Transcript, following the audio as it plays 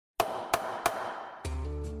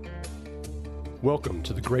Welcome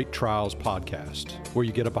to the Great Trials Podcast, where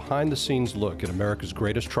you get a behind-the-scenes look at America's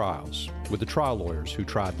greatest trials with the trial lawyers who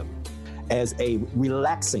tried them. As a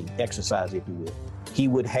relaxing exercise, if you will, he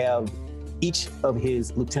would have each of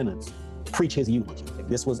his lieutenants preach his eulogy.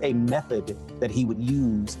 This was a method that he would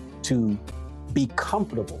use to be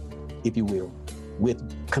comfortable, if you will, with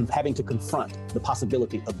having to confront the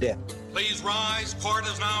possibility of death. Please rise. Court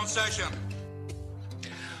is now in session.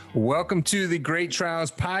 Welcome to the Great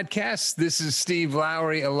Trials Podcast. This is Steve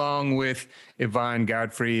Lowry along with Yvonne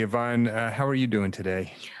Godfrey. Yvonne, how are you doing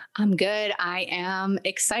today? I'm good. I am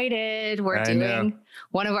excited. We're doing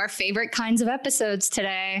one of our favorite kinds of episodes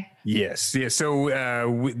today. Yes. Yeah.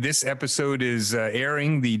 So this episode is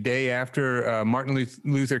airing the day after Martin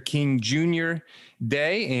Luther King Jr.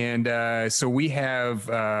 Day. And so we have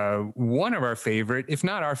one of our favorite, if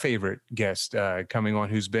not our favorite guest coming on,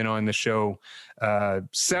 who's been on the show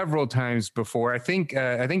several times before. I think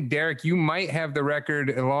Derrick, you might have the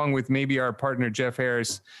record, along with maybe our partner, Jeff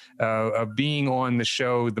Harris, of being on the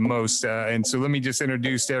show the most. And so let me just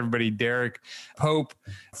introduce to everybody, Derrick Pope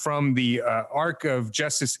from the Arc of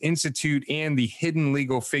Justice Institute and the Hidden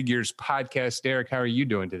Legal Figures podcast. Derrick, how are you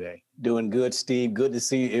doing today? Doing good, Steve. Good to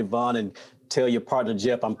see you, Yvonne, and tell your partner,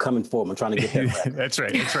 Jeff, I'm coming for him. I'm trying to get that right. That's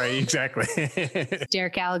right. Exactly.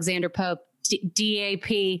 Derrick Alexander Pope,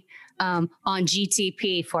 DAP on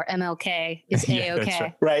GTP for MLK is A-OK.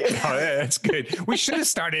 Yeah, right. Oh, yeah, that's good. We should have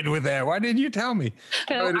started with that. Why didn't you tell me?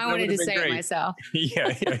 I wanted to say it myself. Yeah,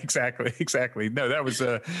 exactly. No, that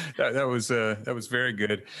was very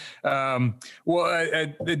good.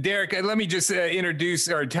 Derrick, let me just introduce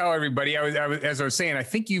or tell everybody. As I was saying, I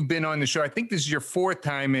think you've been on the show. I think this is your fourth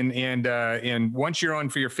time, and once you're on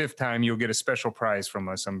for your fifth time, you'll get a special prize from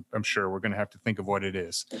us. I'm sure we're going to have to think of what it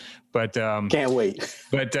is, but can't wait.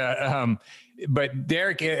 But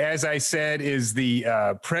Derrick, as I said, is the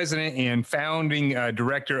president and founding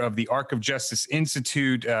director of the Arc of Justice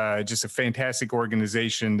Institute, just a fantastic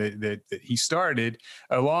organization that he started,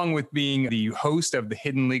 along with being the host of the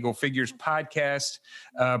Hidden Legal Figures podcast.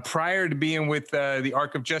 Prior to being with the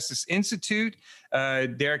Arc of Justice Institute,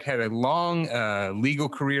 Derrick had a long legal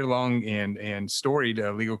career, long and storied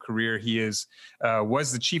legal career. He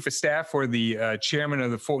was the chief of staff for the chairman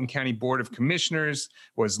of the Fulton County Board of Commissioners,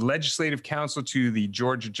 was legislative counsel to the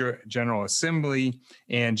Georgia General Assembly,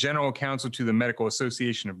 and general counsel to the Medical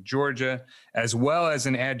Association of Georgia, as well as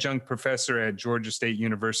an adjunct professor at Georgia State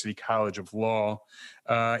University College of Law.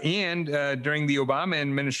 And during the Obama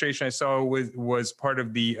administration, I saw was part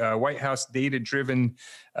of the White House data-driven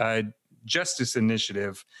Justice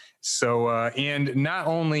Initiative. So, and not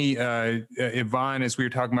only Yvonne, as we were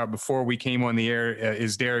talking about before we came on the air,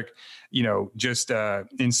 is Derrick, just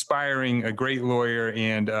inspiring, a great lawyer,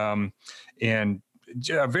 and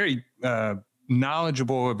a very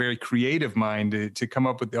knowledgeable, a very creative mind to come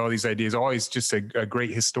up with all these ideas. Always just a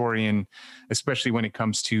great historian, especially when it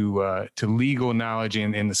comes to legal knowledge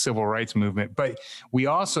and the civil rights movement. But we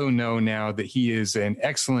also know now that he is an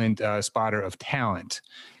excellent spotter of talent,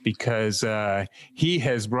 because he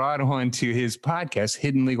has brought on to his podcast,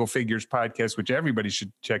 Hidden Legal Figures podcast, which everybody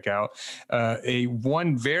should check out,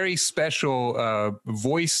 one very special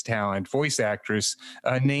voice actress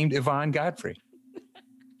named Yvonne Godfrey.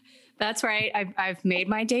 That's right. I've made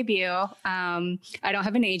my debut. I don't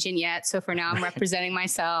have an agent yet, so for now I'm representing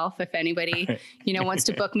myself. If anybody, wants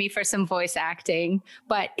to book me for some voice acting,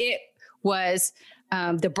 but it was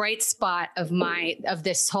the bright spot of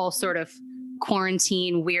this whole sort of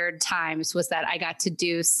quarantine weird times was that I got to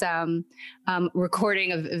do some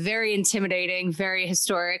recording of very intimidating, very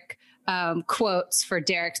historic quotes for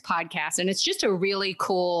Derrick's podcast, and it's just a really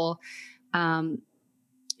cool.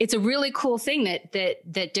 It's a really cool thing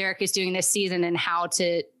that Derrick is doing this season, and how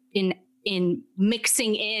to in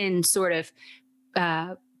mixing in sort of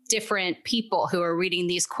different people who are reading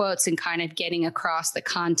these quotes and kind of getting across the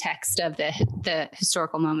context of the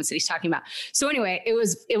historical moments that he's talking about. So anyway, it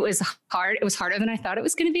was hard. It was harder than I thought it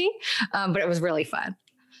was going to be, but it was really fun.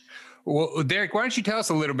 Well, Derrick, why don't you tell us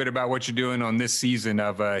a little bit about what you're doing on this season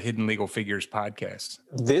of Hidden Legal Figures podcast?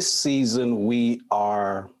 This season, we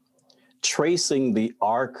are tracing the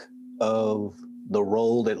arc of the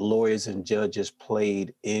role that lawyers and judges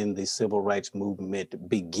played in the civil rights movement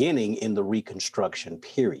beginning in the Reconstruction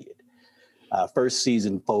period. First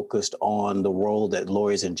season focused on the role that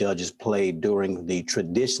lawyers and judges played during the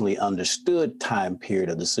traditionally understood time period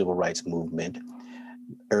of the civil rights movement,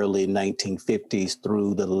 early 1950s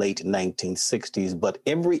through the late 1960s. But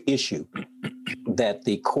every issue that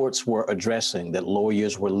the courts were addressing, that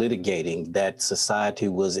lawyers were litigating, that society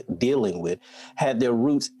was dealing with, had their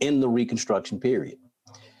roots in the Reconstruction period.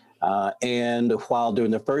 And while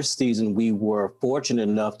during the first season, we were fortunate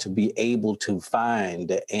enough to be able to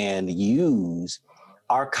find and use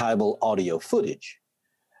archival audio footage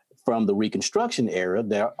from the Reconstruction era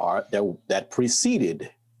that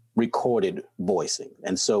preceded recorded voicing.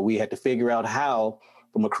 And so we had to figure out how,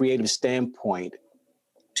 from a creative standpoint,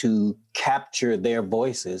 to capture their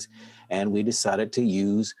voices. And we decided to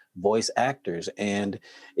use voice actors. And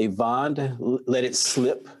Yvonne let it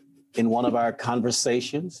slip in one of our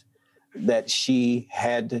conversations that she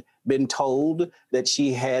had been told that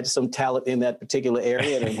she had some talent in that particular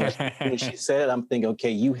area. And when she said it, I'm thinking,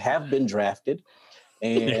 okay, you have been drafted.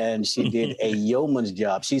 And she did a yeoman's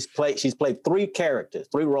job. She's played 3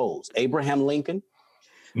 roles: Abraham Lincoln.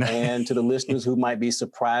 And to the listeners who might be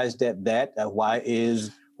surprised at that, why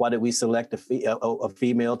did we select a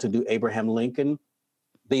female to do Abraham Lincoln?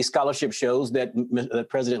 The scholarship shows that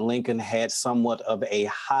President Lincoln had somewhat of a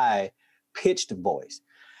high-pitched voice.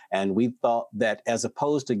 And we thought that as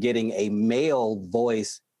opposed to getting a male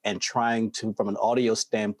voice and trying to, from an audio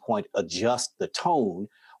standpoint, adjust the tone,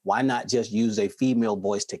 why not just use a female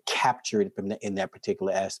voice to capture it in that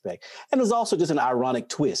particular aspect? And it was also just an ironic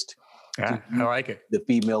twist. I like it. The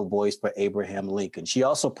female voice for Abraham Lincoln. She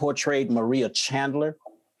also portrayed Maria Chandler.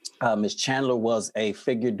 Ms. Chandler was a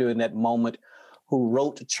figure during that moment who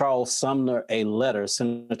wrote Charles Sumner a letter,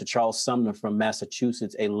 Senator Charles Sumner from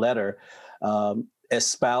Massachusetts, a letter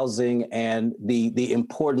espousing and the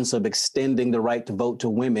importance of extending the right to vote to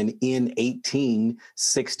women in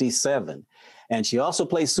 1867. And she also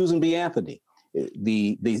plays Susan B. Anthony,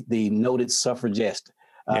 the noted suffragist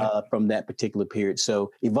from that particular period. So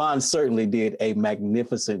Yvonne certainly did a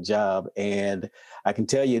magnificent job. And I can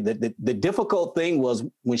tell you that the difficult thing was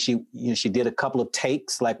when she did a couple of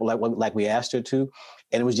takes like we asked her to.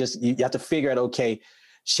 And it was just, you have to figure out, okay,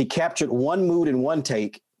 she captured one mood in one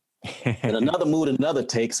take and another mood in another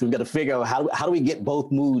take. So we've got to figure out how do we get both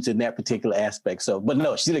moods in that particular aspect. So, but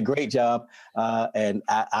no, she did a great job. And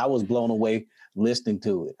I was blown away listening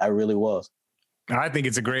to it. I really was. I think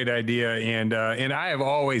it's a great idea, and I have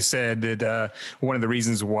always said that one of the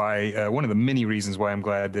many reasons why I'm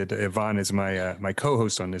glad that Yvonne is my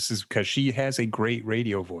co-host on this is because she has a great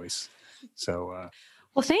radio voice. So,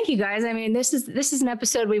 well, thank you guys. I mean, this is an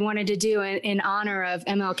episode we wanted to do in honor of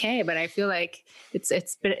MLK, but I feel like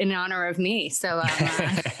it's been in honor of me. So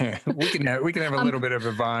we can have a little bit of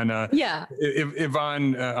Yvonne.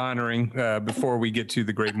 Yvonne honoring before we get to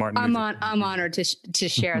the great Martin. I'm honored to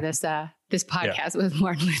share this podcast with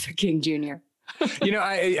Martin Luther King Jr.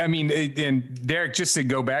 I mean, and Derrick, just to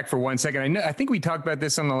go back for 1 second, I think we talked about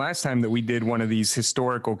this on the last time that we did one of these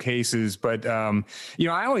historical cases, but I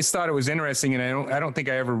always thought it was interesting, and I don't think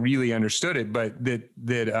I ever really understood it, but that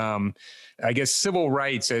I guess civil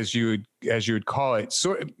rights, as you would call it,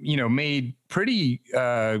 made pretty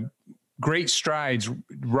great strides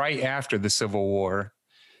right after the Civil War.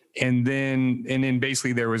 And then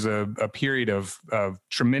basically there was a period of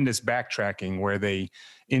tremendous backtracking where they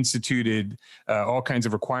instituted all kinds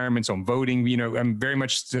of requirements on voting, very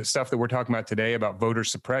much stuff that we're talking about today about voter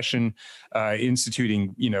suppression,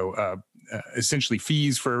 instituting, essentially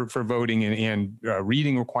fees for voting and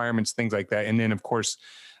reading requirements, things like that. And then, of course,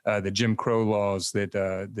 the Jim Crow laws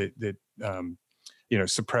that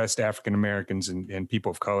suppressed African Americans and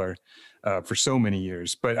people of color for so many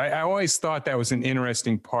years. But I always thought that was an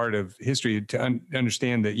interesting part of history to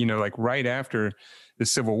understand that, like right after the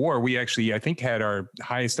Civil War, we actually, I think, had our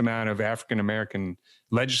highest amount of African American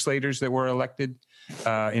legislators that were elected.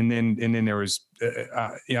 And then there was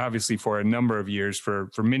obviously for a number of years, for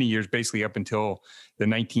many years, basically up until the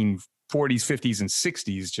 1940s, 50s, and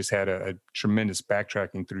 60s, just had a tremendous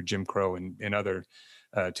backtracking through Jim Crow and other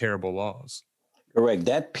terrible laws. Correct.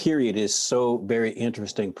 That period is so very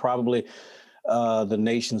interesting. Probably the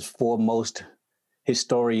nation's foremost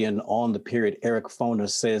historian on the period, Eric Foner,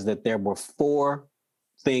 says that there were 4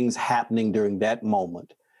 things happening during that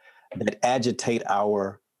moment that agitate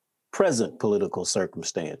our present political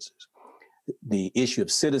circumstances. The issue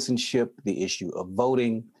of citizenship, the issue of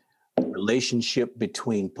voting, the relationship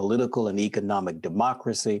between political and economic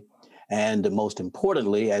democracy, and most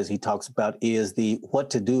importantly, as he talks about, is the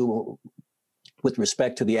what to do with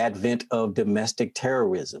respect to the advent of domestic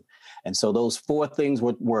terrorism. And so those 4 things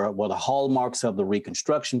were the hallmarks of the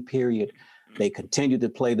Reconstruction period. They continued to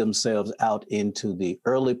play themselves out into the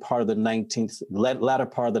early part of the latter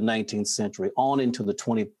part of the 19th century, on into the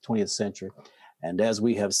 20th century. And as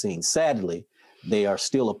we have seen, sadly, they are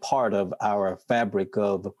still a part of our fabric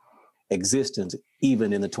of existence,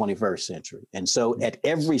 even in the 21st century. And so at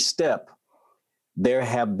every step, there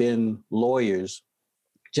have been lawyers,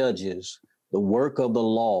 judges, the work of the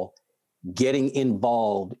law getting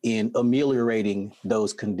involved in ameliorating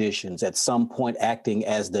those conditions, at some point acting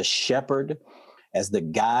as the shepherd, as the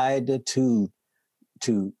guide to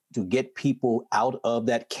get people out of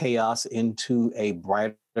that chaos into a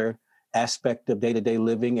brighter aspect of day-to-day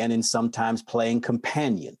living, and in sometimes playing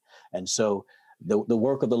companion. And so the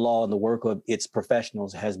work of the law and the work of its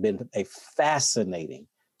professionals has been a fascinating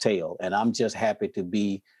tale. And I'm just happy to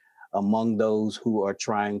be among those who are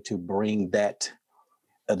trying to bring that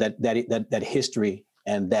history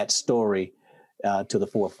and that story to the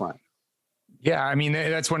forefront. Yeah, I mean,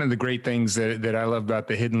 that's one of the great things that I love about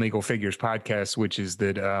the Hidden Legal Figures podcast, which is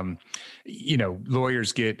that,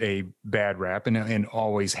 lawyers get a bad rap and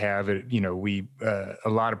always have it. We, a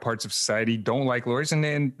lot of parts of society don't like lawyers,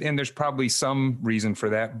 and there's probably some reason for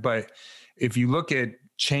that. But if you look at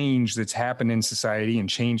change that's happened in society and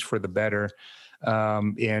change for the better,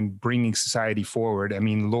 and bringing society forward, I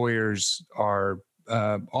mean, lawyers are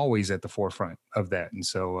always at the forefront of that. And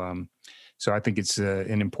so I think it's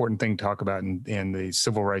an important thing to talk about, and the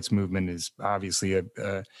civil rights movement is obviously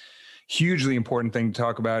a hugely important thing to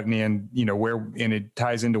talk about, and it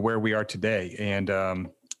ties into where we are today. And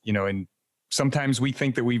and sometimes we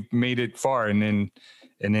think that we've made it far, and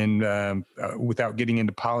then without getting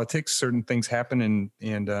into politics, certain things happen,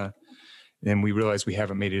 and we realize we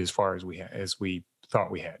haven't made it as far as we thought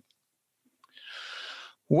we had.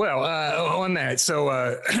 Well, on that, so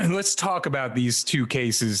let's talk about these two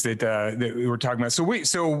cases that we were talking about. So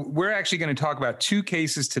we're actually going to talk about two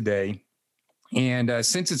cases today, and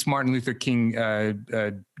since it's Martin Luther King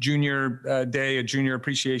Jr. Day, a Junior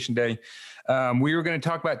Appreciation Day, we were going to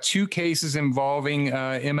talk about two cases involving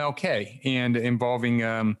MLK and involving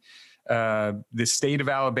the state of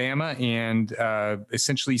Alabama, and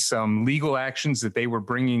essentially some legal actions that they were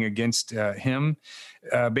bringing against him,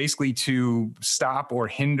 basically to stop or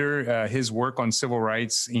hinder his work on civil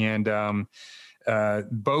rights, and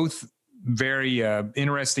both very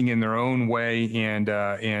interesting in their own way,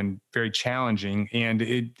 and very challenging. And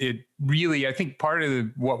it really, I think, part of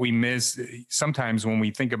what we miss sometimes when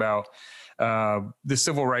we think about the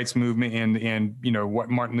civil rights movement and what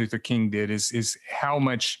Martin Luther King did is how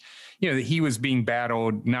much that he was being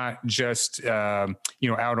battled, not just out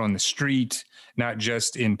on the street, not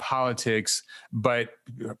just in politics, but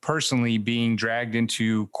personally being dragged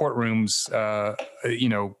into courtrooms,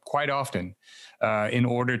 quite often, in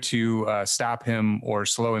order to stop him or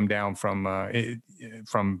slow him down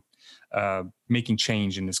from making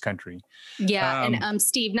change in this country. Yeah. And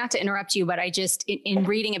Steve, not to interrupt you, but I just, in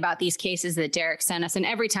reading about these cases that Derrick sent us, and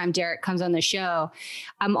every time Derrick comes on the show,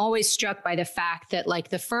 I'm always struck by the fact that, like,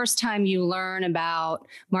 the first time you learn about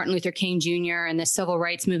Martin Luther King Jr. and the civil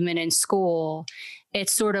rights movement in school,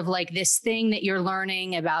 it's sort of like this thing that you're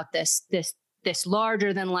learning about this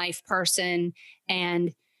larger than life person.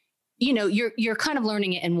 And you're kind of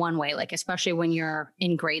learning it in one way, like, especially when you're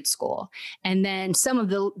in grade school. And then some of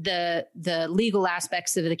the legal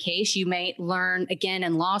aspects of the case you may learn again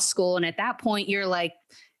in law school. And at that point, you're like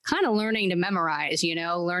kind of learning to memorize,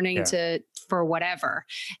 learning for whatever.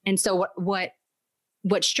 And so what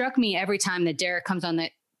struck me every time that Derrick comes on the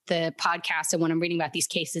podcast and when I'm reading about these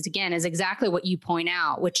cases again is exactly what you point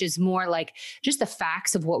out, which is more like just the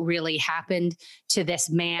facts of what really happened to this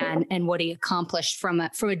man and what he accomplished from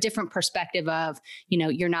a different perspective of,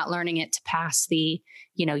 you're not learning it to pass the,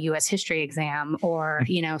 U.S. history exam or,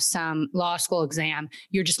 some law school exam.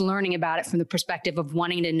 You're just learning about it from the perspective of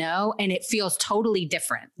wanting to know. And it feels totally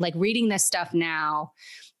different. Like reading this stuff now,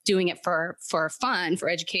 doing it for fun, for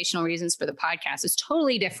educational reasons for the podcast is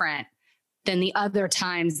totally different than the other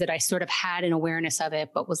times that I sort of had an awareness of it,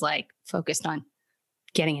 but was like focused on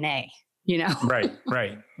getting an A,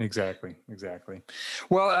 Right. Exactly.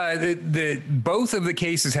 Well, the both of the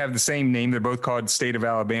cases have the same name. They're both called State of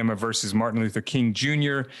Alabama versus Martin Luther King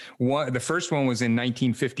Jr. The first one was in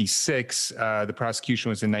 1956. The prosecution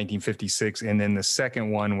was in 1956. And then the second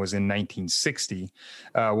one was in 1960.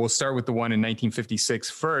 We'll start with the one in 1956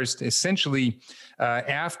 first. Essentially,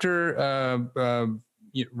 after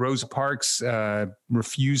Rosa Parks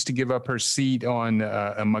refused to give up her seat on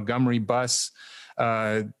a Montgomery bus.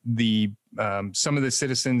 Some of the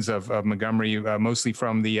citizens of Montgomery, mostly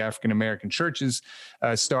from the African-American churches,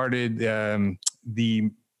 started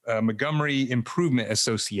the Montgomery Improvement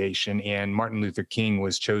Association, and Martin Luther King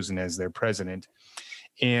was chosen as their president.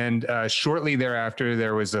 And shortly thereafter,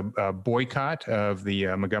 there was a boycott of the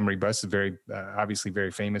Montgomery bus, obviously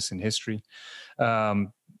very famous in history.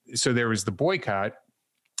 So there was the boycott.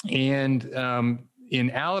 And in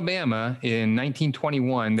Alabama in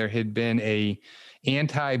 1921, there had been a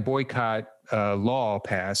anti-boycott law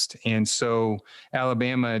passed. And so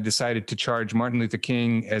Alabama decided to charge Martin Luther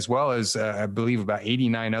King, as well as I believe about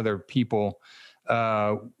 89 other people,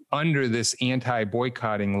 under this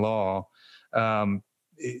anti-boycotting law.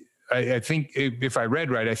 I think if I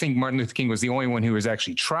read right, I think Martin Luther King was the only one who was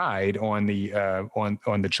actually tried on the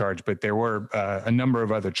on the charge, but there were a number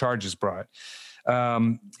of other charges brought.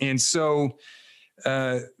 And so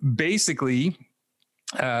basically,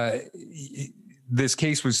 this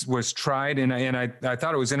case was tried, and I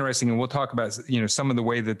thought it was interesting, and we'll talk about some of the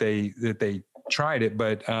way that they tried it.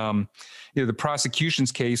 But the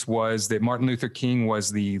prosecution's case was that Martin Luther King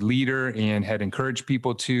was the leader and had encouraged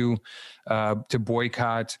people to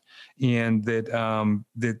boycott, and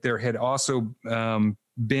that there had also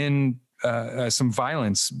been some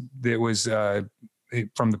violence that was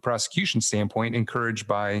from the prosecution standpoint encouraged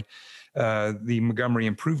by the Montgomery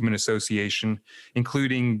Improvement Association,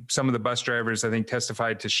 including some of the bus drivers, I think,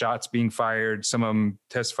 testified to shots being fired. Some of them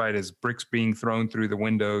testified as bricks being thrown through the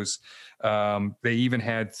windows. They even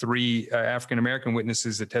had 3 African-American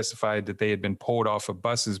witnesses that testified that they had been pulled off of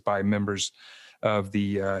buses by members of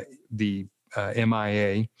the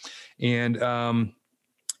MIA.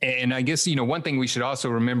 And I guess, one thing we should also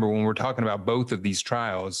remember when we're talking about both of these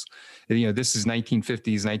trials, this is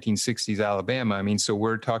 1950s, 1960s Alabama. I mean, so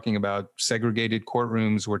we're talking about segregated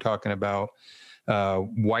courtrooms. We're talking about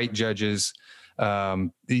white judges.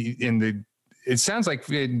 It sounds like,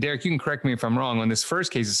 Derrick, you can correct me if I'm wrong. On this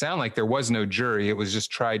first case, it sounded like there was no jury. It was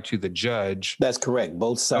just tried to the judge. That's correct.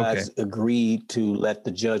 Both sides agreed to let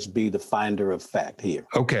the judge be the finder of fact here.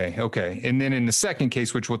 Okay. And then in the second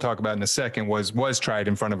case, which we'll talk about in a second, was tried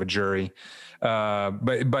in front of a jury.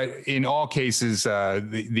 But in all cases,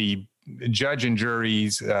 the judge and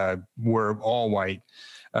juries were all white.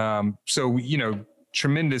 So,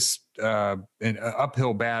 tremendous an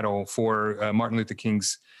uphill battle for Martin Luther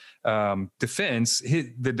King's defense.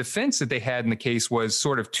 The defense that they had in the case was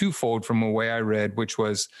sort of twofold from the way I read, which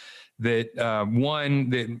was that one,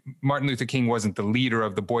 that Martin Luther King wasn't the leader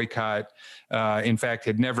of the boycott. In fact,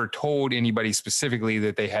 had never told anybody specifically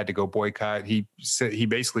that they had to go boycott. He said he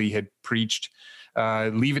basically had preached,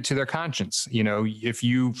 leave it to their conscience. If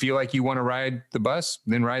you feel like you want to ride the bus,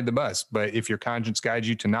 then ride the bus. But if your conscience guides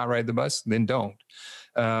you to not ride the bus, then don't.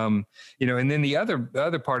 And then the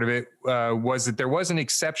other part of it was that there was an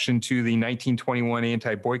exception to the 1921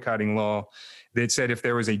 anti-boycotting law that said if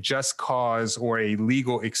there was a just cause or a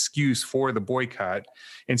legal excuse for the boycott.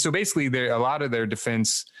 And so basically a lot of their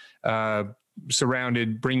defense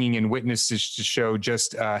surrounded bringing in witnesses to show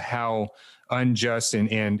just how unjust and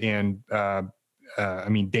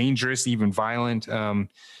dangerous, even violent,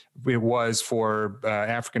 it was for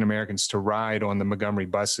African Americans to ride on the Montgomery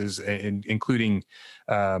buses, including,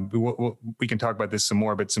 we can talk about this some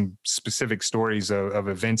more, but some specific stories of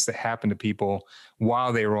events that happened to people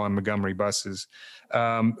while they were on Montgomery buses.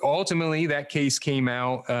 Ultimately, that case came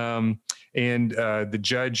out, and the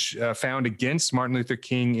judge found against Martin Luther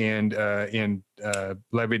King and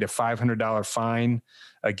levied a $500 fine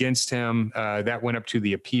against him. That went up to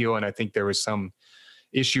the appeal, and I think there was some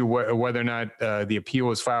issue whether or not the appeal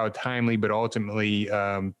was filed timely, but ultimately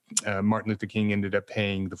Martin Luther King ended up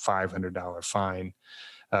paying the $500 fine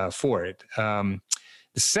for it. The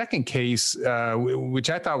second case, which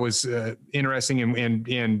I thought was interesting,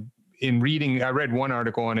 and in reading, I read one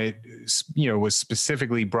article on it, was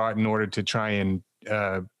specifically brought in order to try and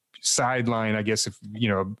sideline, I guess, if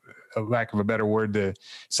a lack of a better word, to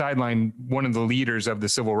sideline one of the leaders of the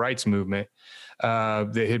civil rights movement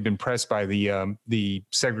that had been pressed by the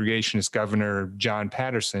segregationist governor, John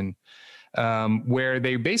Patterson, where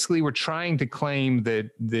they basically were trying to claim that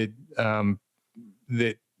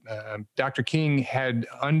Dr. King had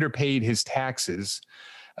underpaid his taxes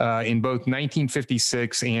in both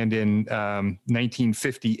 1956 and in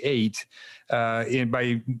 1958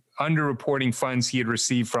 by underreporting funds he had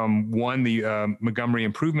received from the Montgomery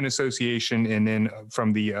Improvement Association, and then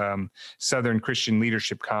from the Southern Christian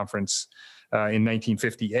Leadership Conference in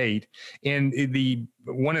 1958. And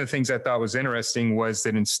one of the things I thought was interesting was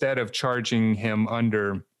that instead of charging him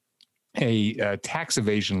under a tax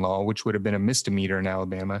evasion law, which would have been a misdemeanor in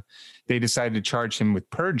Alabama, they decided to charge him with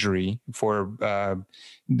perjury for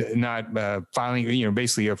not filing,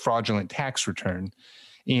 basically a fraudulent tax return.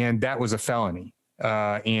 And that was a felony.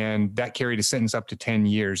 And that carried a sentence up to 10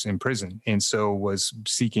 years in prison. And so was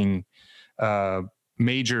seeking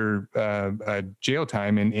major jail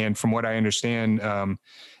time. And from what I understand,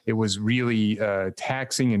 it was really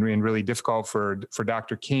taxing and really difficult for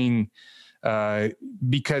Dr. King,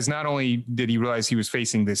 because not only did he realize he was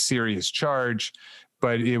facing this serious charge,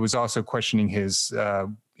 but it was also questioning his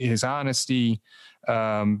honesty.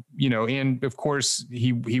 And of course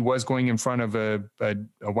he was going in front of a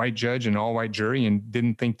white judge, an all white jury, and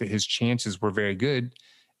didn't think that his chances were very good.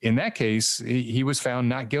 In that case, he was found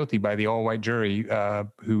not guilty by the all white jury,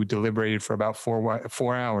 who deliberated for about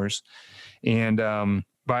 4 hours. And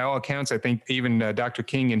by all accounts, I think even Dr.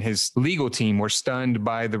 King and his legal team were stunned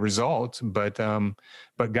by the result, but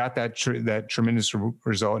got that tremendous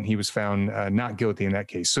result, and he was found not guilty in that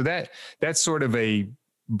case. So that's sort of a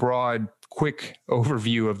broad, quick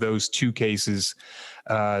overview of those two cases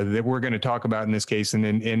that we're going to talk about in this case,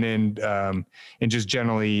 and just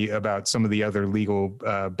generally about some of the other legal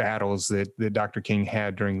battles that Dr. King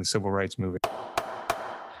had during the civil rights movement.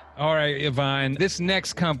 All right, Yvonne, this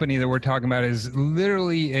next company that we're talking about is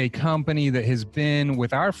literally a company that has been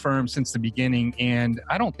with our firm since the beginning, and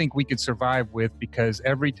I don't think we could survive with, because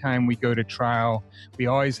every time we go to trial, we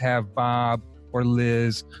always have Bob or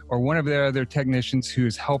Liz or one of the other technicians who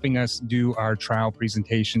is helping us do our trial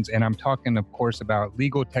presentations. And I'm talking, of course, about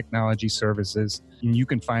Legal Technology Services. And you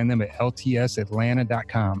can find them at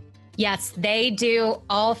ltsatlanta.com. Yes, they do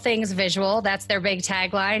all things visual. That's their big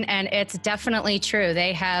tagline. And it's definitely true.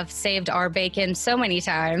 They have saved our bacon so many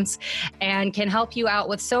times and can help you out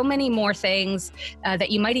with so many more things that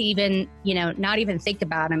you might even, not even think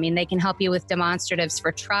about. I mean, they can help you with demonstratives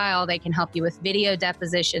for trial. They can help you with video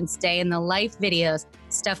depositions, day in the life videos,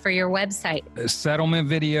 stuff for your website. Settlement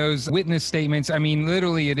videos, witness statements. I mean,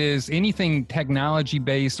 literally it is anything technology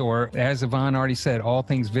based, or as Yvonne already said, all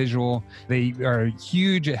things visual. They are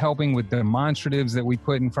huge at helping with demonstratives that we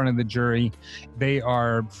put in front of the jury. They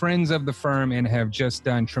are friends of the firm and have just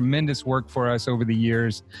done tremendous work for us over the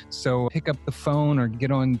years. So pick up the phone or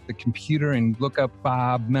get on the computer and look up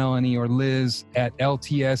Bob, Melanie, or Liz at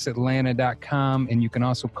ltsatlanta.com. And you can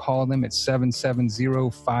also call them at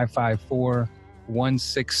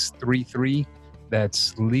 770-554-1633.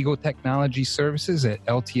 That's Legal Technology Services at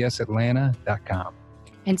ltsatlanta.com.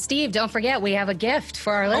 And Steve, don't forget, we have a gift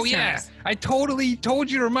for our listeners. Oh yeah, I totally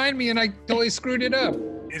told you to remind me and I totally screwed it up.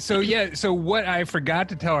 So what I forgot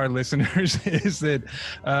to tell our listeners is that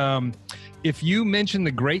if you mention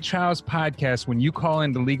the Great Trials podcast when you call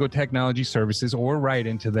into Legal Technology Services or write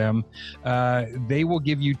into them, they will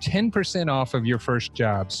give you 10% off of your first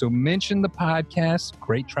job. So mention the podcast,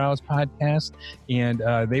 Great Trials podcast, and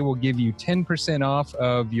they will give you 10% off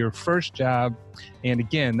of your first job. And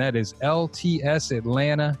again, that is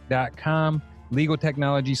ltsatlanta.com. Legal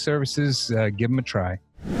Technology Services, give them a try.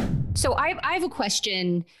 So I have a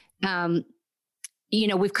question.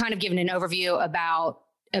 We've kind of given an overview about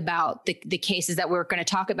the cases that we're going to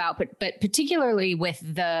talk about, but particularly with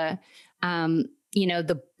the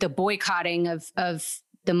boycotting of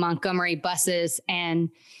the Montgomery buses and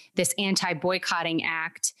this anti-boycotting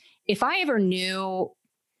act. If I ever learned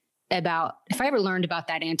about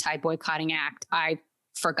that anti-boycotting act, I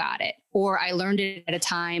forgot it, or I learned it at a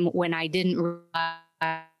time when I didn't realize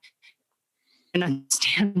and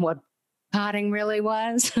understand what boycotting really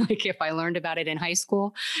was. Like if I learned about it in high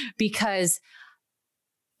school, because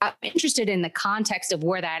I'm interested in the context of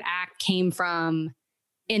where that act came from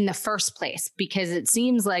in the first place, because it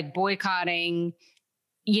seems like boycotting,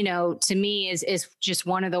 to me is just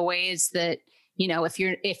one of the ways that,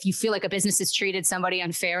 if you feel like a business has treated somebody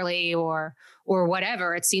unfairly or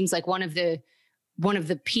whatever, it seems like one of the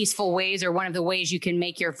peaceful ways or one of the ways you can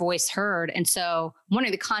make your voice heard. And so one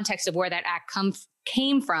of the context of where that act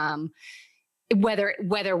came from, whether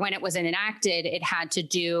when it was enacted, it had to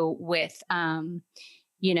do with,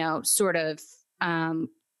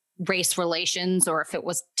 race relations, or if it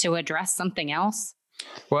was to address something else.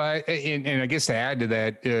 Well, and I guess to add to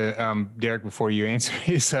that, Derrick, before you answer,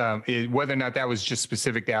 is whether or not that was just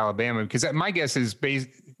specific to Alabama, because my guess is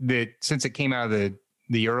that since it came out of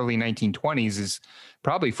the early 1920s, is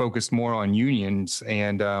probably focused more on unions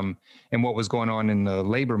and what was going on in the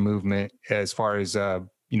labor movement as far as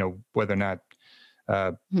whether or not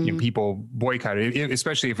people boycotted,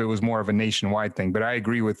 especially if it was more of a nationwide thing. But I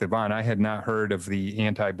agree with Yvonne. I had not heard of the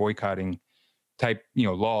anti-boycotting type,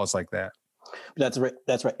 laws like that. That's right.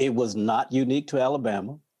 That's right. It was not unique to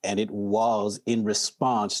Alabama, and it was in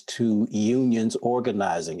response to unions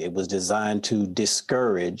organizing. It was designed to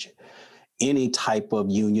discourage any type of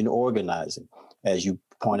union organizing, as you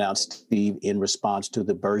point out, Steve, in response to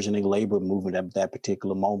the burgeoning labor movement at that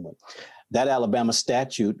particular moment. That Alabama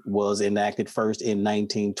statute was enacted first in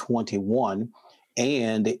 1921,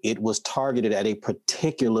 and it was targeted at a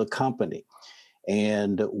particular company.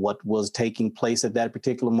 And what was taking place at that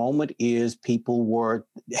particular moment is people were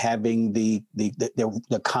having the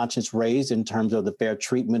conscience raised in terms of the fair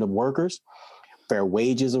treatment of workers, fair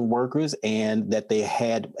wages of workers, and that they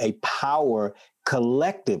had a power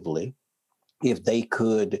collectively if they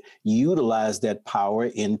could utilize that power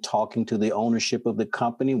in talking to the ownership of the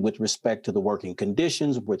company with respect to the working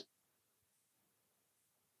conditions, with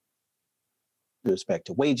respect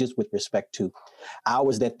to wages, with respect to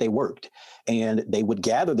hours that they worked. And they would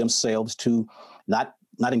gather themselves to not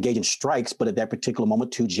engage in strikes, but at that particular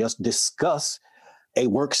moment to just discuss a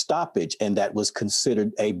work stoppage. And that was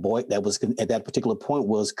considered at that particular point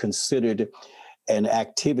was considered an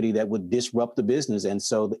activity that would disrupt the business. And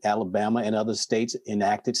so Alabama and other states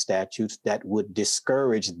enacted statutes that would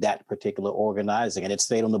discourage that particular organizing. And it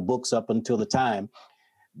stayed on the books up until the time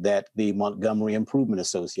that the Montgomery Improvement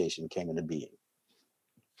Association came into being.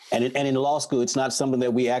 And in law school, it's not something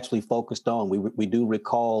that we actually focused on. We do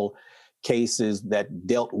recall cases that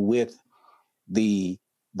dealt with the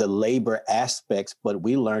labor aspects, but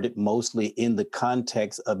we learned it mostly in the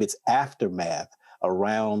context of its aftermath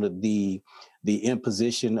around the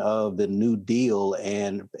imposition of the New Deal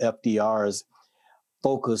and FDR's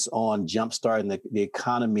focus on jumpstarting the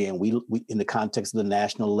economy. And we in the context of the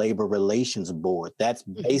National Labor Relations Board, that's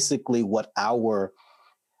basically what our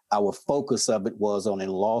focus of it was on in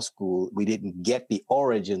law school. We didn't get the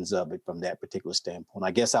origins of it from that particular standpoint.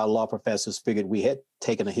 I guess our law professors figured we had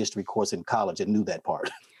taken a history course in college and knew that part.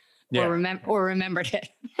 Yeah. Or remembered it.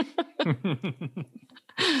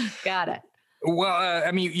 Got it. Well,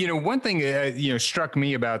 I mean, one thing, struck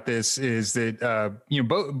me about this is that,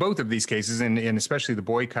 both of these cases and especially the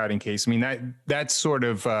boycotting case, I mean, that's sort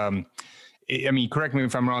of, correct me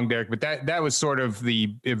if I'm wrong, Derrick, but that was sort of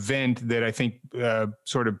the event that I think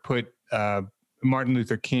sort of put Martin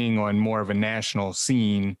Luther King on more of a national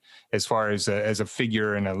scene as far as a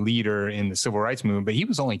figure and a leader in the civil rights movement. But he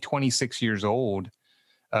was only 26 years old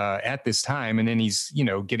at this time, and then he's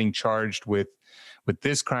getting charged with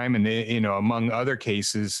this crime and among other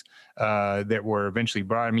cases that were eventually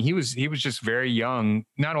brought. I mean, he was just very young,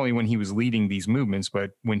 not only when he was leading these movements,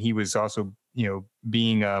 but when he was also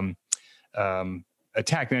being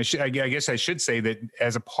attacked. And I guess I should say that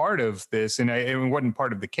as a part of this, and it wasn't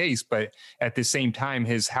part of the case, but at the same time,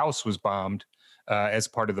 his house was bombed as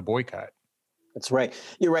part of the boycott. That's right.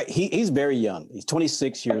 You're right. He's very young. He's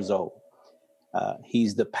 26 years old.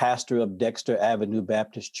 He's the pastor of Dexter Avenue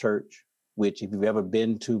Baptist Church, which, if you've ever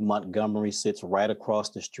been to Montgomery, sits right across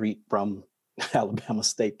the street from Alabama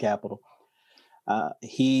State Capitol.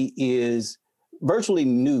 He is virtually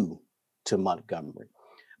new to Montgomery.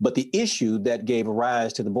 But the issue that gave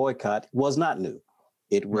rise to the boycott was not new.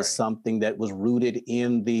 It was something that was rooted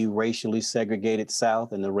in the racially segregated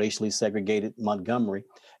South and the racially segregated Montgomery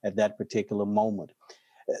at that particular moment.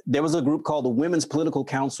 There was a group called the Women's Political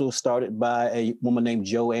Council, started by a woman named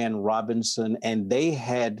Joanne Robinson, and they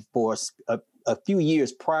had for a few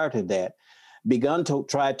years prior to that begun to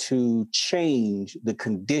try to change the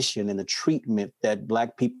condition and the treatment that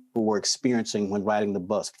Black people were experiencing when riding the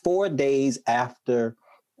bus. 4 days after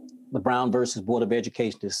the Brown versus Board of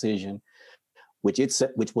Education decision, which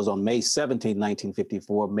was on May 17,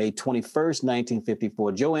 1954, May 21st,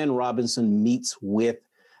 1954, Joanne Robinson meets with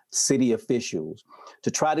city officials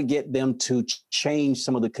to try to get them to change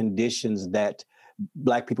some of the conditions that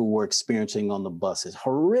Black people were experiencing on the buses.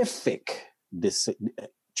 Horrific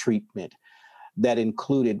treatment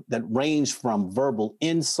that ranged from verbal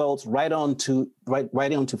insults right on to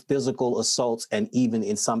physical assaults, and even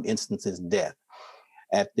in some instances death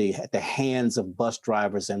at the hands of bus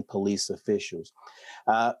drivers and police officials.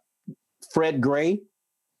 Fred Gray,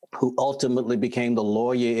 who ultimately became the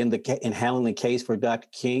lawyer in handling the case for Dr.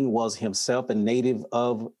 King, was himself a native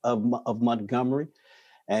of Montgomery.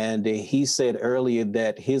 And he said earlier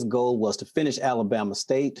that his goal was to finish Alabama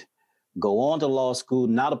State, go on to law school,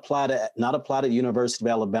 not apply to the University of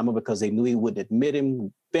Alabama because they knew he wouldn't admit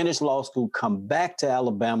him, finish law school, come back to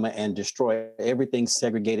Alabama and destroy everything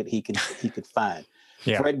segregated he could find.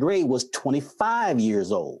 Yeah. Fred Gray was 25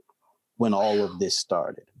 years old when all of this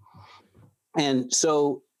started. And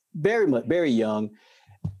so very young.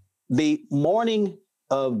 The morning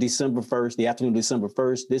of December 1st, the afternoon of December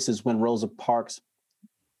 1st, this is when Rosa Parks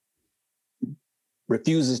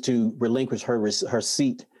refuses to relinquish her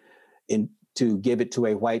seat to give it to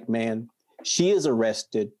a white man. She is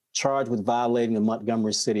arrested, charged with violating the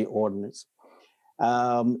Montgomery City Ordinance.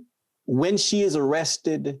 When she is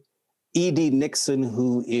arrested, E.D. Nixon,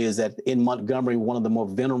 who is in Montgomery, one of the more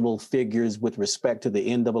venerable figures with respect to the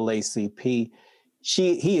NAACP,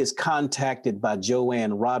 he is contacted by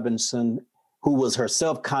Joanne Robinson, who was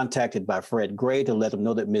herself contacted by Fred Gray to let him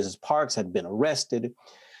know that Mrs. Parks had been arrested.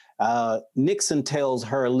 Nixon tells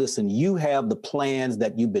her, listen, you have the plans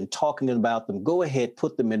that you've been talking about them. Go ahead,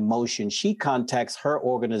 put them in motion. She contacts her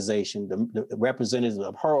organization, the representatives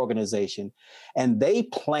of her organization, and they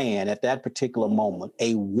plan at that particular moment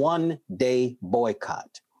a one-day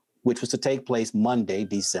boycott, which was to take place Monday,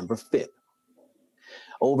 December 5th.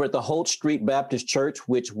 Over at the Holt Street Baptist Church,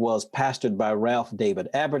 which was pastored by Ralph David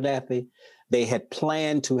Abernathy, they had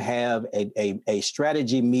planned to have a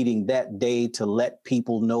strategy meeting that day to let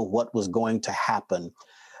people know what was going to happen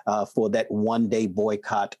for that one-day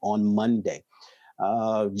boycott on Monday.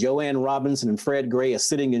 Joanne Robinson and Fred Gray are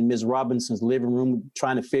sitting in Ms. Robinson's living room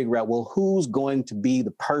trying to figure out, well, who's going to be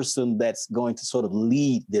the person that's going to sort of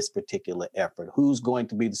lead this particular effort? Who's going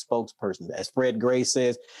to be the spokesperson? As Fred Gray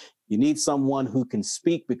says, you need someone who can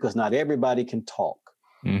speak because not everybody can talk.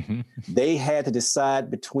 Mm-hmm. They had to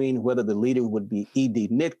decide between whether the leader would be E.D.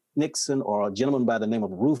 Nixon or a gentleman by the name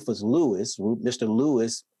of Rufus Lewis. Mr.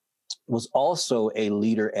 Lewis was also a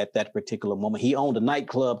leader at that particular moment. He owned a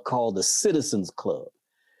nightclub called the Citizens Club.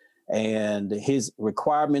 And his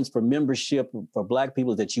requirements for membership for Black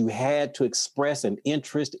people is that you had to express an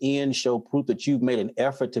interest in, show proof that you've made an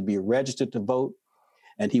effort to be registered to vote.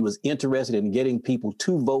 And he was interested in getting people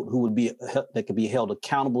to vote that could be held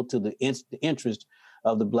accountable to the interest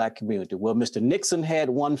of the Black community. Well, Mr. Nixon had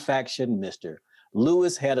one faction, Mr.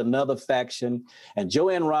 Lewis had another faction, and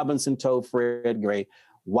Joanne Robinson told Fred Gray,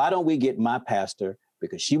 why don't we get my pastor,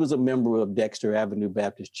 because she was a member of Dexter Avenue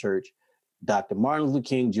Baptist Church, Dr. Martin Luther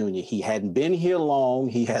King Jr. He hadn't been here long.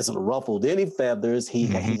 He hasn't ruffled any feathers. He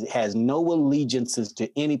has no allegiances to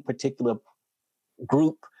any particular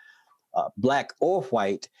group, Black or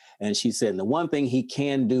white. And she said, the one thing he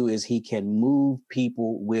can do is he can move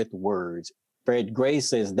people with words. Fred Gray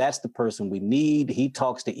says that's the person we need. He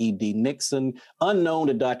talks to E.D. Nixon. Unknown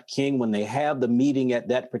to Dr. King, when they have the meeting at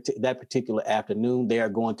that particular afternoon, they are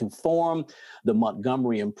going to form the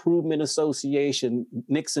Montgomery Improvement Association.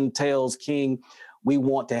 Nixon tells King, we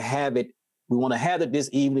want to have it this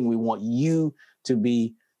evening. We want you to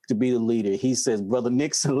be the leader. He says, Brother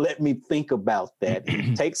Nixon, let me think about that.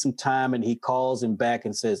 He takes some time and he calls him back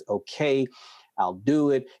and says, okay, I'll do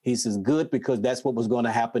it. He says, good, because that's what was going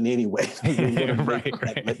to happen anyway.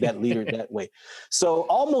 That leader that way. So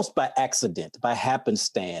almost by accident, by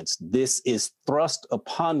happenstance, this is thrust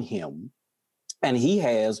upon him. And he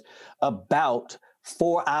has about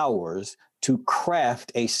 4 hours to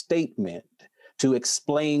craft a statement to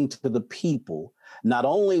explain to the people not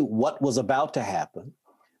only what was about to happen,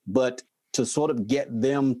 but to sort of get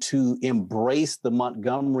them to embrace the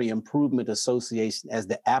Montgomery Improvement Association as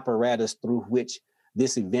the apparatus through which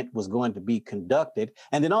this event was going to be conducted,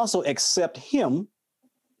 and then also accept him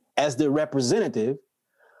as the representative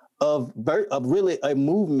of really a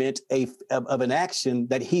movement, of an action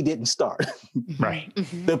that he didn't start. Right.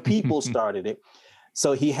 The people started it.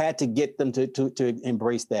 So he had to get them to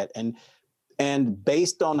embrace that. And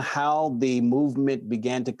based on how the movement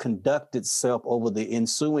began to conduct itself over the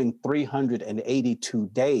ensuing 382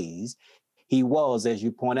 days, he was, as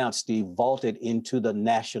you point out, Steve, vaulted into the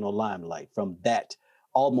national limelight from that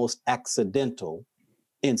almost accidental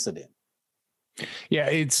incident. Yeah,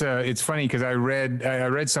 it's funny because I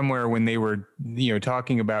read somewhere when they were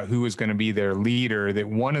talking about who was going to be their leader that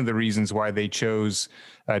one of the reasons why they chose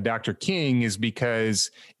Dr. King is because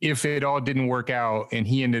if it all didn't work out and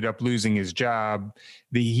he ended up losing his job,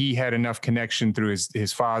 he had enough connection through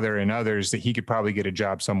his father and others that he could probably get a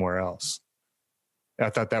job somewhere else. I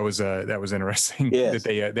thought that was interesting. Yes.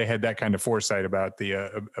 That they had that kind of foresight about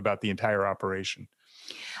the entire operation.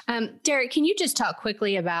 Derrick, can you just talk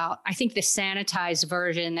quickly about, I think, the sanitized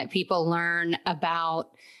version that people learn about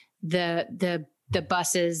the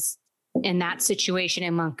buses in that situation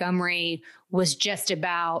in Montgomery was just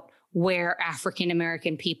about where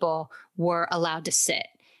African-American people were allowed to sit.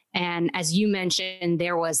 And as you mentioned,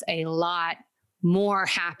 there was a lot more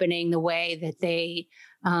happening the way that they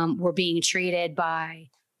were being treated by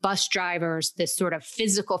bus drivers, the sort of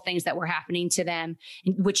physical things that were happening to them,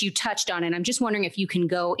 which you touched on. And I'm just wondering if you can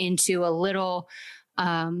go into a little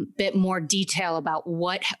bit more detail about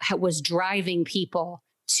what was driving people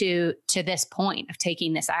to this point of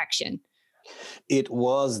taking this action. It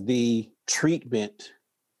was the treatment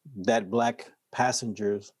that Black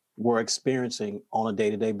passengers were experiencing on a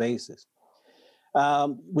day-to-day basis.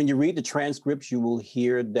 When you read the transcripts, you will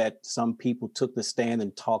hear that some people took the stand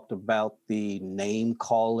and talked about the name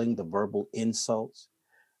calling, the verbal insults,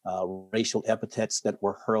 racial epithets that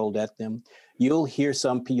were hurled at them. You'll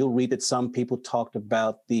read that some people talked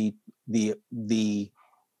about the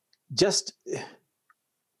just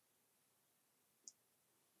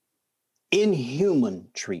inhuman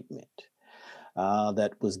treatment.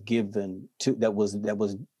 that was given to that was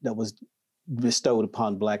bestowed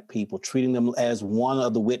upon Black people, treating them, as one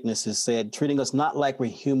of the witnesses said, treating us not like we're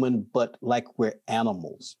human, but like we're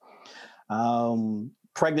animals.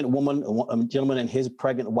 Pregnant woman, a gentleman and his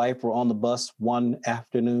pregnant wife were on the bus one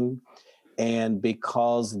afternoon, and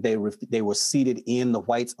because they were seated in the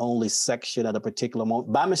whites only section at a particular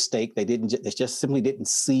moment, by mistake, they just simply didn't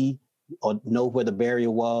see or know where the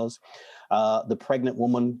barrier was. The pregnant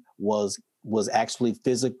woman was actually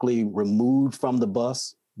physically removed from the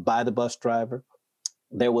bus by the bus driver.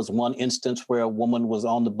 There was one instance where a woman was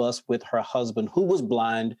on the bus with her husband, who was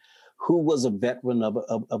blind, who was a veteran of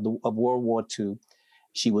World War II.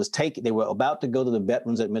 They were about to go to the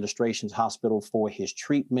Veterans Administration's hospital for his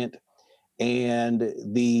treatment. And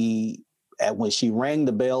when she rang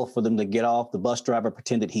the bell for them to get off, the bus driver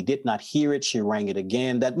pretended he did not hear it. She rang it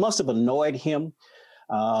again. That must have annoyed him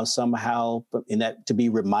somehow, in that, to be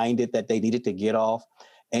reminded that they needed to get off.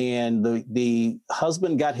 And the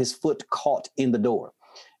husband got his foot caught in the door.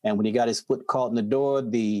 And when he got his foot caught in the door,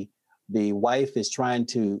 the wife is trying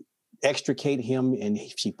to extricate him, and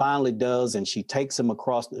she finally does, and she takes him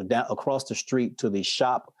across the street to the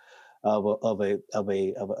shop of a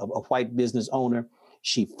white business owner.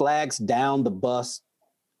 She flags down the bus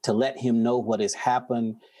to let him know what has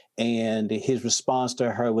happened. And his response to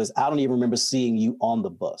her was, "I don't even remember seeing you on the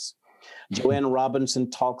bus." Joanne Robinson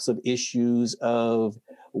talks of issues of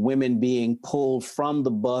women being pulled from the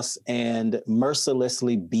bus and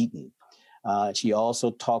mercilessly beaten. She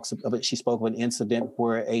also she spoke of an incident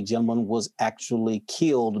where a gentleman was actually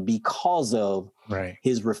killed because of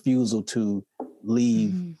his refusal to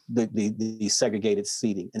leave the segregated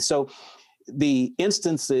seating. And so the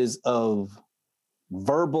instances of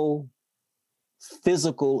verbal,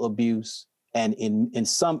 physical abuse, and in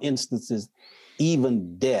some instances,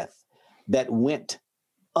 even death, that went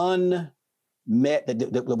unmet,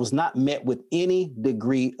 that was not met with any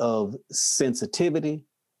degree of sensitivity,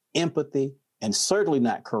 empathy, and certainly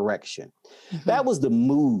not correction. That was the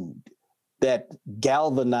mood that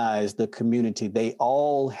galvanized the community. They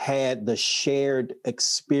all had the shared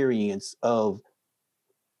experience of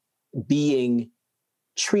being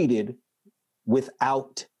treated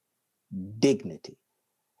without dignity.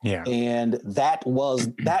 Yeah. And that was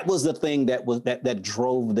the thing that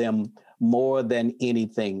drove them more than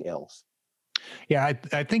anything else. Yeah,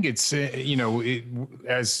 I think it's,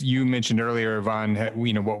 as you mentioned earlier, Yvonne,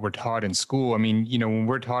 what we're taught in school. I mean, when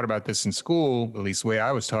we're taught about this in school, at least the way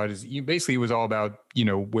I was taught, is basically it was all about,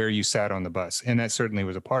 where you sat on the bus. And that certainly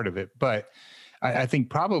was a part of it. But I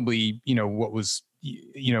think probably, what was,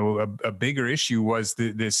 a bigger issue was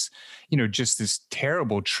this, just this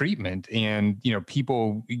terrible treatment, and,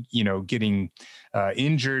 people, getting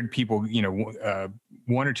injured, people,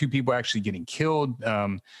 one or two people actually getting killed.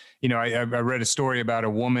 I read a story about a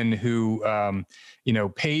woman who,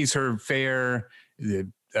 pays her fare. The,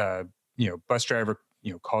 bus driver,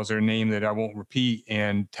 calls her a name that I won't repeat,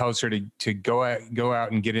 and tells her to go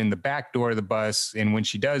out and get in the back door of the bus. And when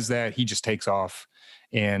she does that, he just takes off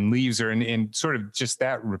and leaves her, and sort of just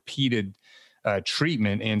that repeated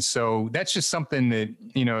treatment. And so that's just something that,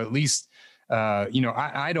 at least,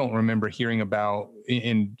 I don't remember hearing about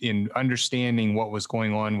in understanding what was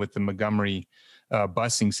going on with the Montgomery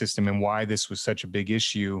busing system and why this was such a big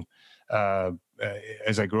issue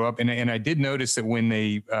as I grew up. And I did notice that when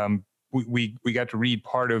they, we got to read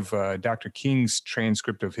part of Dr. King's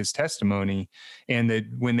transcript of his testimony, and that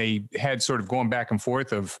when they had sort of going back and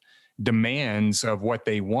forth of demands of what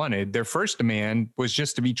they wanted, their first demand was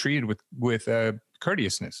just to be treated with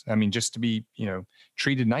courteousnwas. I mean, just to be,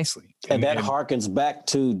 treated nicely. And that harkens back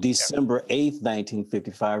to December 8th,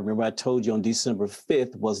 1955. Remember, I told you on December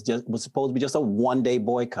 5th was supposed to be just a one-day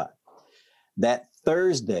boycott. That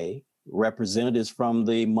Thursday, representatives from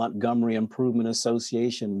the Montgomery Improvement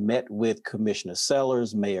Association met with Commissioner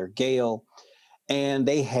Sellers, Mayor Gale, and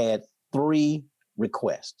they had 3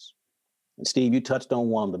 requests. And Steve, you touched on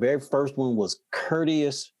one. The very first one was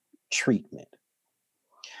courteous treatment.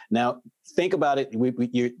 Now, think about it.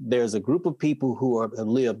 There's a group of people who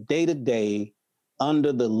live day to day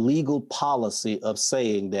under the legal policy of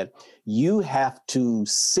saying that you have to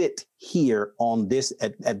sit here on this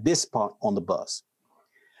at this part on the bus.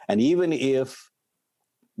 And even if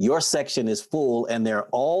your section is full and there are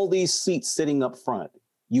all these seats sitting up front,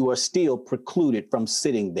 you are still precluded from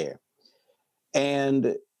sitting there.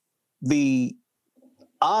 And the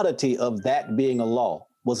oddity of that being a law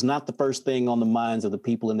was not the first thing on the minds of the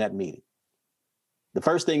people in that meeting. The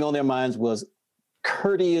first thing on their minds was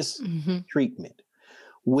courteous treatment,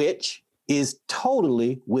 which is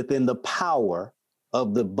totally within the power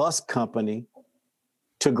of the bus company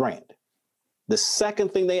to grant. The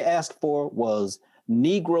second thing they asked for was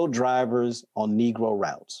Negro drivers on Negro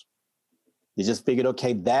routes. They just figured,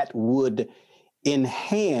 okay, that would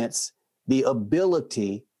enhance the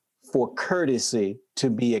ability for courtesy to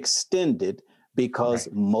be extended, because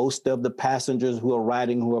most of the passengers who are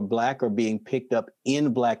riding who are Black are being picked up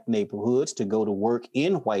in Black neighborhoods to go to work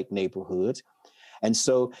in white neighborhoods. And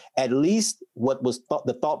so at least what was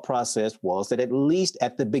the thought process was that at least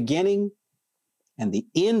at the beginning and the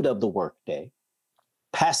end of the workday,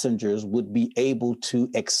 passengers would be able to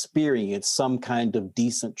experience some kind of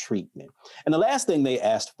decent treatment. And the last thing they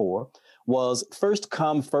asked for was first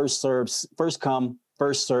come, first served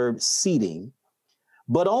seating,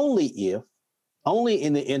 but only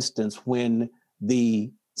in the instance when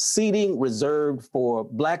the seating reserved for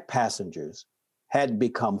Black passengers had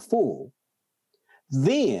become full,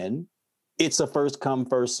 then it's a first come,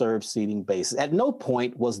 first served seating basis. At no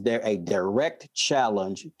point was there a direct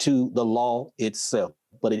challenge to the law itself,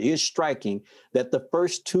 but it is striking that the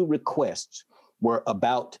first two requests were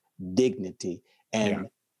about dignity and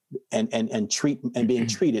being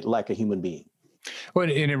treated like a human being. Well,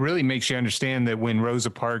 and it really makes you understand that when Rosa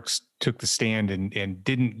Parks took the stand and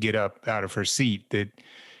didn't get up out of her seat, that,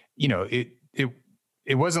 you know,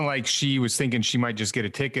 it wasn't like she was thinking she might just get a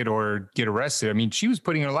ticket or get arrested. I mean, she was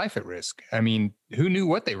putting her life at risk. I mean, who knew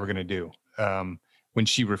what they were going to do when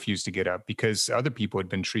she refused to get up, because other people had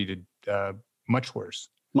been treated much worse.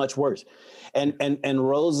 Much worse. And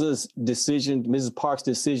Rosa's decision, Mrs. Parks'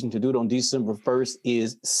 decision to do it on December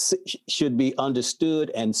 1st should be understood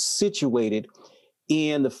and situated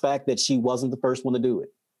in the fact that she wasn't the first one to do it.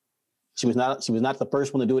 She was not the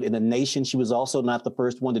first one to do it in the nation. She was also not the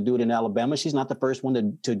first one to do it in Alabama. She's not the first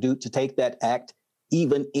one to take that act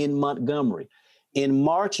even in Montgomery. In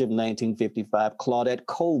March of 1955, Claudette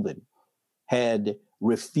Colvin had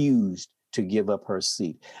refused to give up her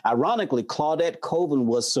seat. Ironically, Claudette Colvin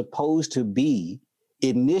was supposed to be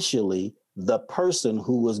initially the person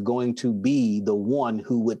who was going to be the one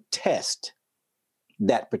who would test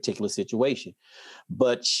that particular situation.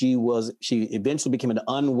 But she eventually became an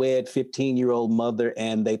unwed 15-year-old mother,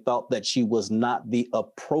 and they thought that she was not the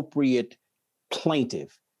appropriate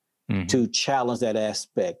plaintiff to challenge that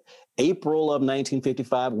aspect. April of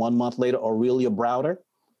 1955, 1 month later, Aurelia Browder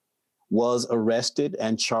was arrested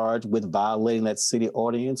and charged with violating that city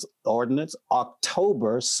ordinance.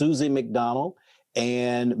 October, Susie McDonald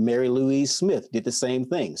and Mary Louise Smith did the same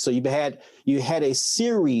thing. So you had a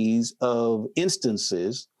series of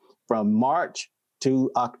instances from March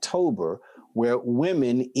to October where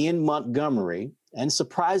women in Montgomery, and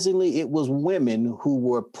surprisingly, it was women who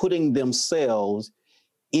were putting themselves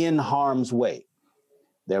in harm's way.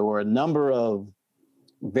 There were a number of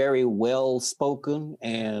very well-spoken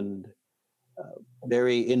and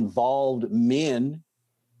very involved men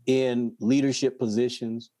in leadership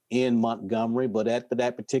positions in Montgomery, but at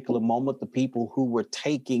that particular moment, the people who were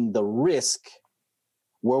taking the risk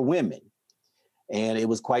were women. And it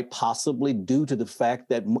was quite possibly due to the fact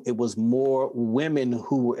that it was more women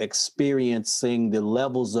who were experiencing the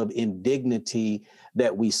levels of indignity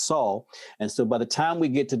that we saw. And so by the time we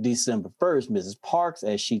get to December 1st, Mrs. Parks,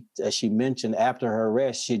 as she mentioned after her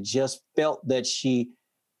arrest, she just felt that she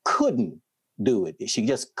couldn't do it. She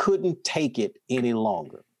just couldn't take it any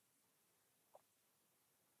longer.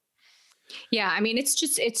 Yeah, I mean, it's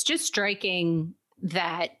just striking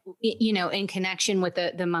that, you know, in connection with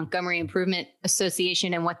the Montgomery Improvement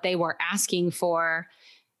Association and what they were asking for,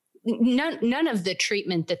 none of the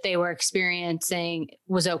treatment that they were experiencing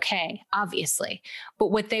was okay, obviously.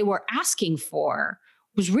 But what they were asking for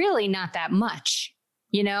was really not that much,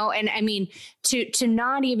 you know? And I mean, to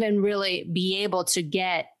not even really be able to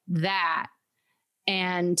get that,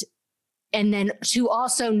 and then to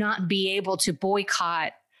also not be able to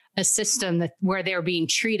boycott a system where they're being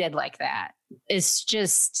treated like that is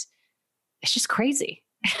just, it's just crazy.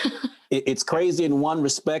 It's crazy in one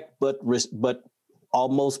respect, but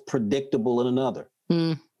almost predictable in another.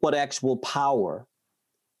 What actual power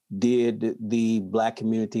did the Black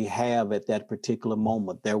community have at that particular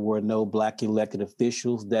moment? There were no Black elected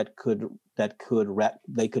officials that could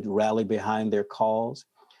rally behind their cause.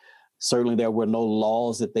 Certainly, there were no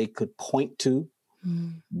laws that they could point to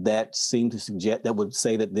that seemed to suggest, that would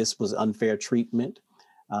say that this was unfair treatment.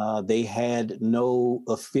 They had no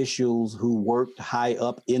officials who worked high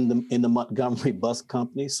up in the Montgomery Bus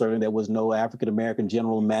Company. Certainly, there was no African-American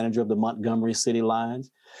general manager of the Montgomery City Lines.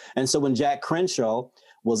 And so when Jack Crenshaw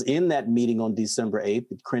was in that meeting on December 8th,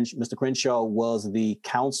 Mr. Crenshaw was the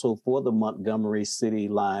counsel for the Montgomery City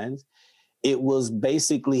Lines. It was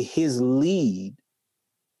basically his lead,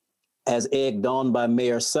 as egged on by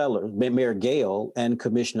Mayor Gale and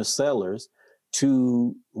Commissioner Sellers,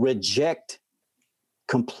 to reject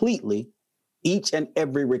completely each and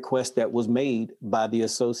every request that was made by the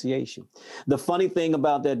association. The funny thing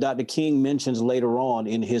about that, Dr. King mentions later on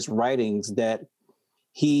in his writings that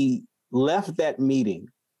he left that meeting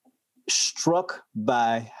struck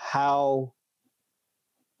by how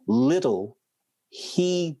little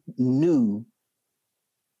he knew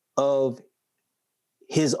of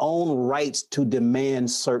his own rights to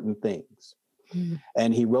demand certain things.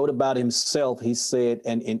 And he wrote about himself, he said,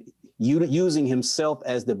 and using himself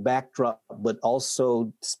as the backdrop, but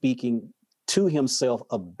also speaking to himself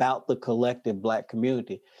about the collective Black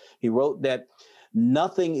community. He wrote that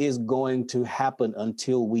nothing is going to happen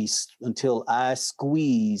until I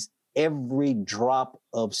squeeze every drop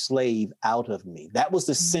of slave out of me. That was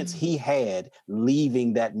the sense he had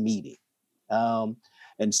leaving that meeting.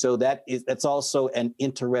 And so that's also an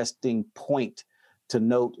interesting point to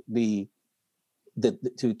note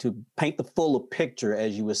to paint the fuller picture,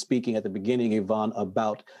 as you were speaking at the beginning, Yvonne,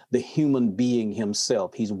 about the human being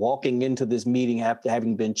himself. He's walking into this meeting after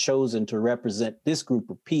having been chosen to represent this group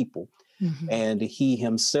of people. And he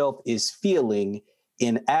himself is feeling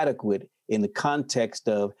inadequate in the context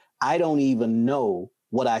of, I don't even know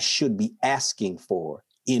what I should be asking for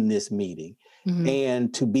in this meeting.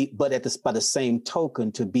 And by the same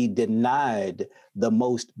token, to be denied the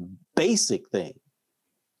most basic thing.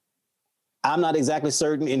 I'm not exactly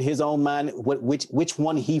certain in his own mind which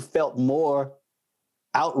one he felt more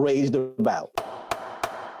outraged about.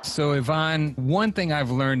 So, Yvonne, one thing I've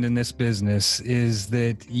learned in this business is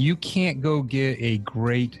that you can't go get a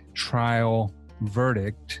great trial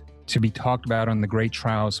verdict to be talked about on the Great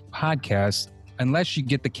Trials podcast unless you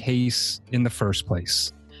get the case in the first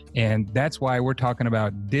place. And that's why we're talking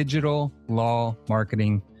about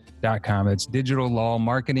digitallawmarketing.com. It's Digital Law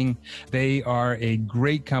Marketing. They are a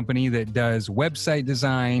great company that does website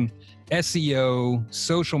design, SEO,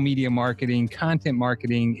 social media marketing, content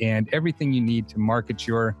marketing, and everything you need to market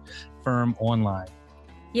your firm online.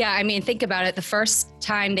 Yeah, I mean, think about it. The first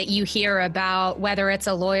time that you hear about whether it's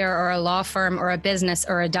a lawyer or a law firm or a business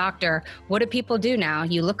or a doctor, what do people do now?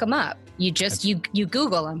 You look them up. You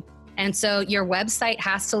Google them. And so your website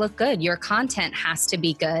has to look good. Your content has to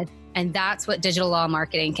be good. And that's what digital law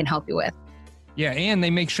marketing can help you with. Yeah, and they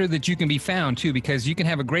make sure that you can be found too, because you can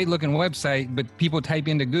have a great looking website, but people type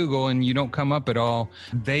into Google and you don't come up at all.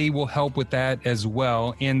 They will help with that as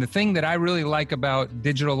well. And the thing that I really like about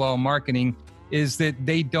digital law marketing is that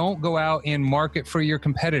they don't go out and market for your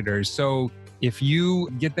competitors. So if you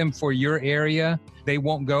get them for your area, they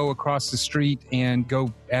won't go across the street and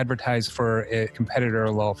go advertise for a competitor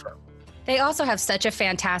or law firm. They also have such a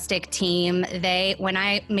fantastic team. When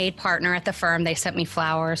I made partner at the firm, they sent me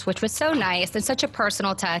flowers, which was so nice and such a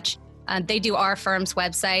personal touch. They do our firm's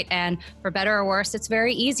website, and for better or worse, it's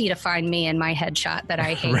very easy to find me in my headshot that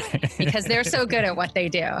I hate because they're so good at what they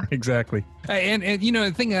do. Exactly. And you know,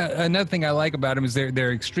 another thing I like about them is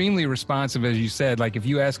they're extremely responsive, as you said. Like if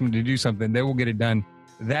you ask them to do something, they will get it done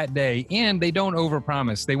that day, and they don't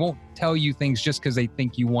overpromise. They won't tell you things just because they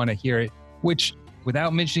think you want to hear it, which,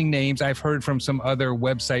 without mentioning names, I've heard from some other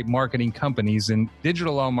website marketing companies, and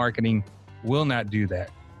digital law marketing will not do that.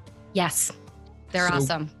 Yes, they're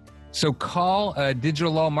awesome. So call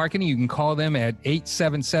Digital Law Marketing. You can call them at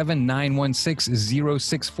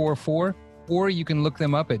 877-916-0644, or you can look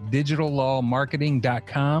them up at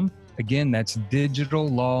digitallawmarketing.com. Again, that's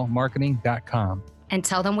digitallawmarketing.com. And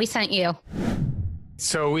tell them we sent you.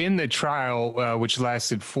 So in the trial, which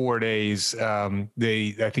lasted 4 days, I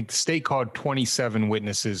think the state called 27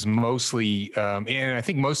 witnesses, mostly, and I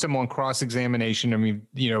think most of them on cross-examination. I mean,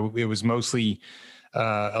 it was mostly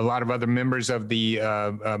a lot of other members of the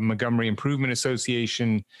Montgomery Improvement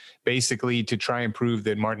Association, basically to try and prove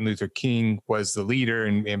that Martin Luther King was the leader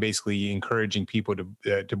and basically encouraging people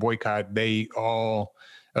to boycott. They all,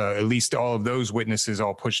 at least all of those witnesses,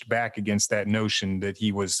 all pushed back against that notion that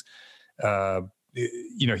he was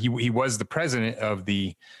he was the president of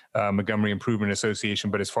the Montgomery Improvement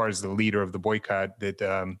Association, but as far as the leader of the boycott,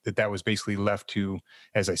 that was basically left to,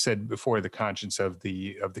 as I said before, the conscience of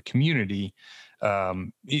the community.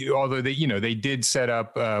 Although they did set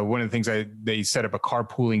up one of the things, they set up a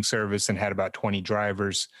carpooling service and had about 20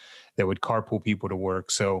 drivers that would carpool people to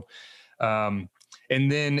work. So, and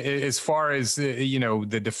then as far as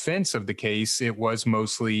the defense of the case, it was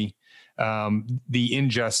mostly the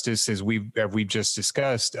injustice, as we've just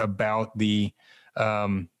discussed, about the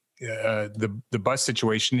bus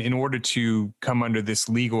situation in order to come under this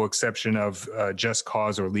legal exception of just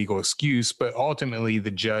cause or legal excuse. But ultimately,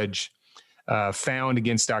 the judge found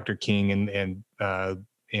against Dr. King and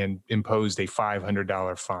imposed a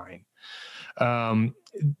 $500 fine.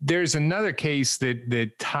 There's another case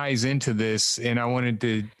that ties into this, and I wanted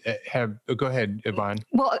to go ahead, Yvonne.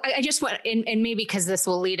 Well, I just want, and maybe because this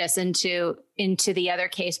will lead us into the other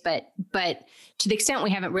case, but to the extent we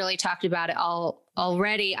haven't really talked about it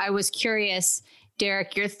already, I was curious,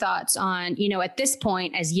 Derrick, your thoughts on, at this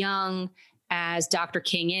point, as young as Dr.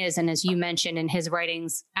 King is, and as you mentioned in his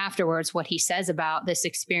writings afterwards, what he says about this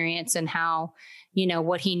experience and how,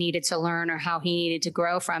 what he needed to learn or how he needed to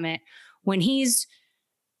grow from it. When he's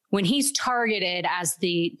targeted as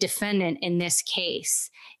the defendant in this case,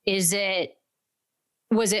 was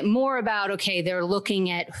it more about, okay, they're looking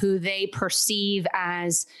at who they perceive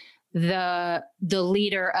as the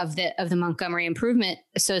leader of the Montgomery Improvement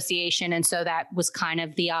Association, and so that was kind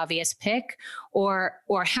of the obvious pick, or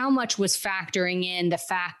how much was factoring in the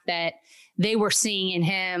fact that they were seeing in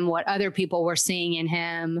him what other people were seeing in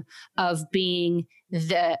him of being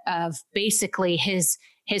of basically his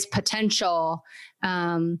potential,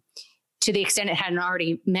 to the extent it hadn't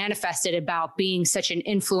already manifested, about being such an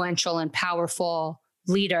influential and powerful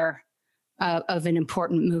leader of an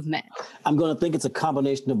important movement? I'm going to think it's a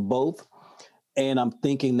combination of both. And I'm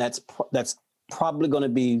thinking that's probably going to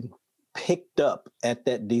be picked up at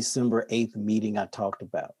that December 8th meeting I talked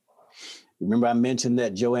about. Remember, I mentioned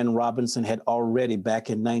that Joanne Robinson had already, back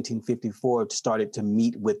in 1954, started to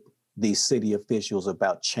meet with these city officials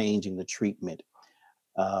about changing the treatment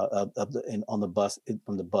on the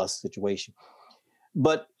bus situation.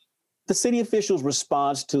 But the city officials'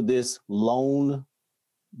 response to this lone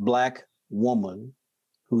Black woman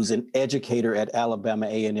who's an educator at Alabama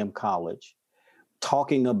A&M College,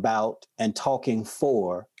 talking about and talking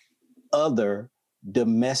for other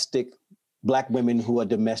domestic Black women who are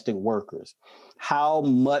domestic workers. How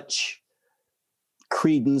much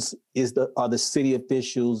credence are the city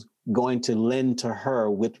officials going to lend to her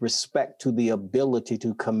with respect to the ability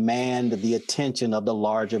to command the attention of the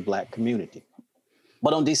larger Black community?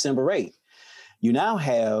 But on December 8th, you now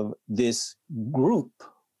have this group,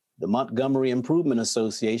 the Montgomery Improvement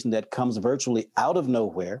Association, that comes virtually out of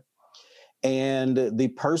nowhere. And the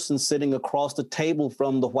person sitting across the table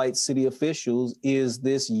from the white city officials is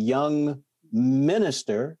this young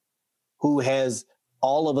minister who has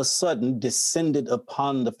all of a sudden descended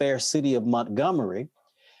upon the fair city of Montgomery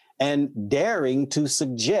and daring to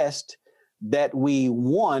suggest that we,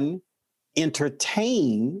 one,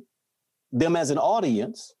 entertain them as an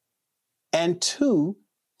audience, and two,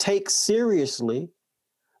 take seriously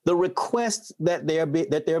the requests that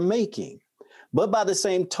they're making. But by the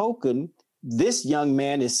same token, this young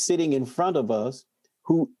man is sitting in front of us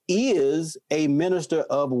who is a minister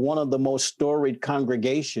of one of the most storied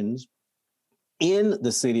congregations in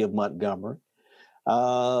the city of Montgomery.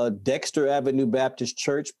 Dexter Avenue Baptist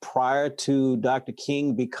Church, prior to Dr.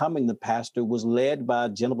 King becoming the pastor, was led by a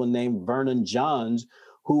gentleman named Vernon Johns,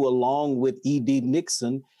 who, along with E.D.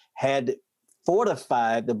 Nixon, had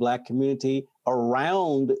fortified the Black community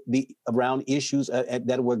around issues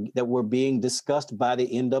that were being discussed by the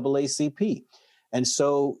NAACP. And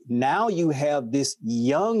so now you have this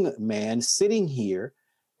young man sitting here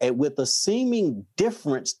with a seeming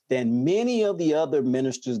difference than many of the other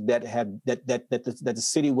ministers that the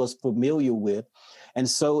city was familiar with. And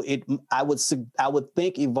so I would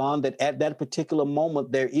think, Yvonne, that at that particular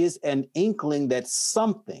moment, there is an inkling that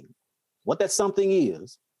something, what that something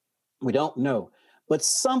is, we don't know, but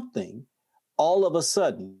something all of a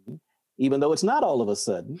sudden, even though it's not all of a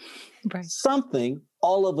sudden, right, something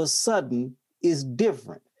all of a sudden is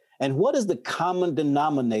different. And what is the common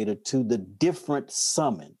denominator to the different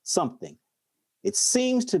something? It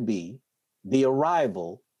seems to be the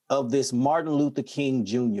arrival of this Martin Luther King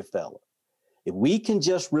Jr. fella. If we can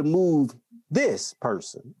just remove this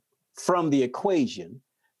person from the equation,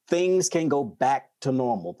 things can go back to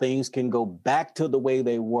normal. Things can go back to the way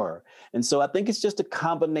they were. And so I think it's just a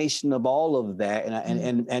combination of all of that.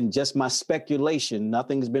 And just my speculation,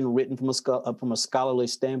 nothing's been written from a scholarly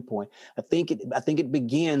standpoint. I think it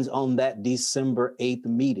begins on that December 8th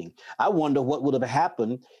meeting. I wonder what would have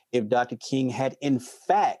happened if Dr. King had in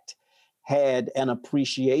fact had an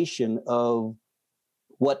appreciation of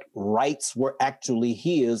what rights were actually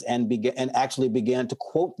his and actually began to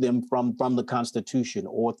quote them from the Constitution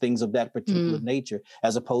or things of that particular nature,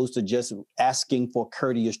 as opposed to just asking for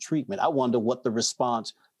courteous treatment. I wonder what the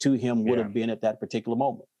response to him would have been at that particular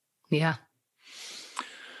moment. Yeah.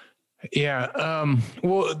 Yeah.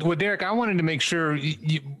 Well, Derrick, I wanted to make sure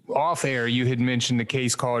off air you had mentioned the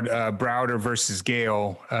case called Browder versus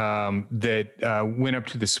Gale that went up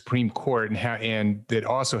to the Supreme Court and that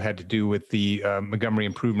also had to do with the Montgomery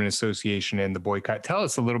Improvement Association and the boycott. Tell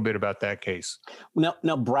us a little bit about that case. Now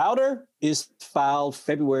Browder is filed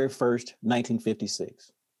February 1st,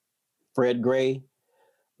 1956. Fred Gray,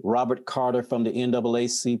 Robert Carter from the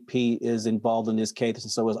NAACP is involved in this case,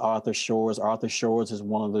 and so is Arthur Shores. Arthur Shores is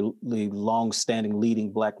one of the long-standing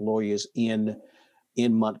leading Black lawyers in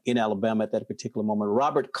Alabama at that particular moment.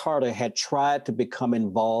 Robert Carter had tried to become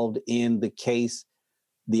involved in the case,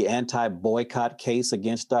 the anti-boycott case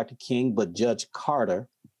against Dr. King, but Judge Carter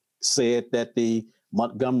said that the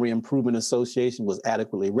Montgomery Improvement Association was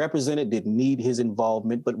adequately represented, didn't need his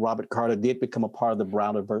involvement, but Robert Carter did become a part of the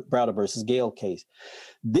Browder versus Gale case.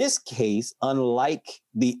 This case, unlike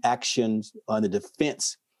the actions on the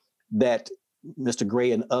defense that Mr.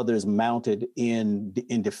 Gray and others mounted in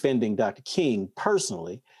defending Dr. King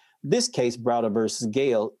personally, this case, Browder versus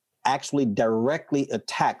Gale, actually directly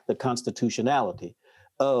attacked the constitutionality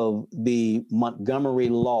of the Montgomery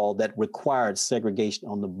law that required segregation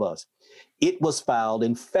on the bus. It was filed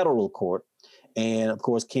in federal court. And of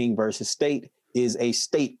course, King versus State is a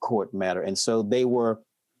state court matter. And so they were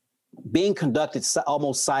being conducted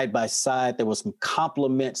almost side by side. There were some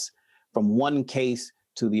complements from one case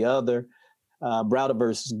to the other. Browder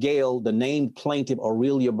versus Gale, the named plaintiff,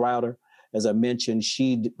 Aurelia Browder, as I mentioned,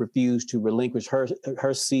 she refused to relinquish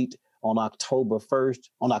her seat on October 1st,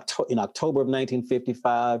 in October of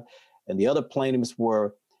 1955. And the other plaintiffs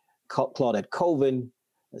were Claudette Colvin,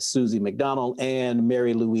 Susie McDonald, and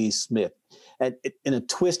Mary Louise Smith. And in a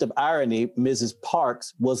twist of irony, Mrs.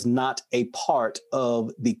 Parks was not a part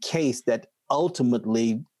of the case that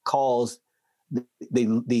ultimately caused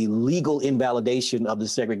the legal invalidation of the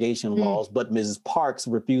segregation laws, but Mrs. Parks'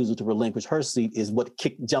 refusal to relinquish her seat is what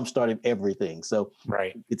jump-started everything. So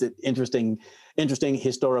right. It's an interesting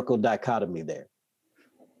historical dichotomy there.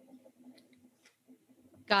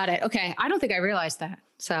 Got it. Okay. I don't think I realized that.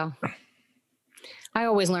 So I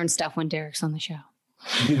always learn stuff when Derrick's on the show.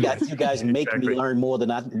 You guys make me learn more than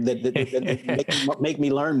make me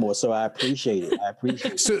learn more. So I appreciate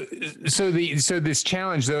it. So this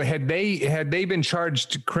challenge though, had they been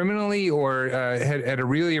charged criminally, or had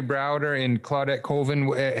Aurelia Browder and Claudette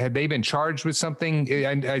Colvin, had they been charged with something?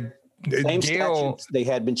 Same statute. They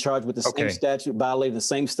had been charged with the same statute, violating the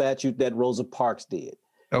same statute that Rosa Parks did.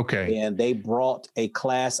 Okay. And they brought a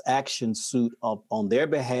class action suit on their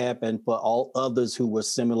behalf and for all others who were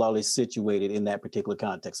similarly situated in that particular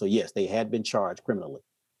context. So yes, they had been charged criminally.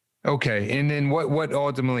 Okay. And then what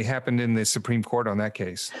ultimately happened in the Supreme Court on that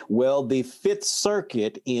case? Well, the Fifth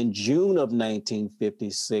Circuit in June of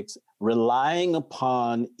 1956, relying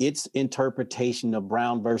upon its interpretation of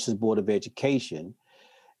Brown versus Board of Education,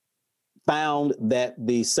 found that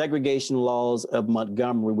the segregation laws of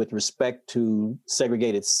Montgomery with respect to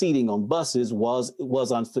segregated seating on buses was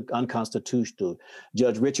unconstitutional.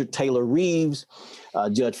 Judge Richard Taylor Reeves,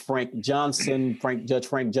 Judge Frank Johnson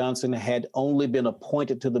had only been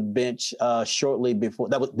appointed to the bench shortly before.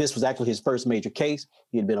 This was actually his first major case.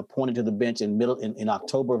 He had been appointed to the bench in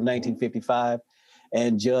October of 1955,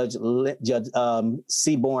 and Judge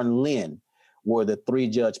Seaborn Lynn were the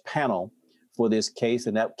three-judge panel for this case,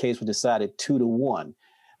 and that case was decided 2-1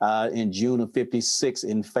 in June of 56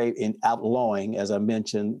 in outlawing, as I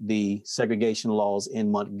mentioned, the segregation laws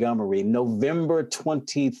in Montgomery. November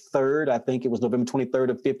 23rd, I think it was November 23rd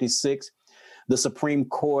of 56, the Supreme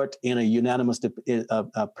Court, in a unanimous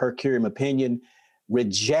per curiam opinion,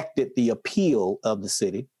 rejected the appeal of the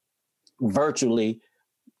city, virtually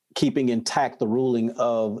keeping intact the ruling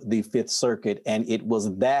of the Fifth Circuit. And it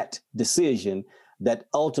was that decision that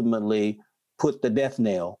ultimately put the death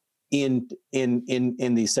knell in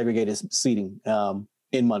the segregated seating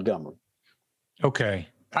in Montgomery. Okay.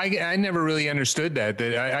 I never really understood that.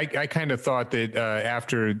 I kind of thought that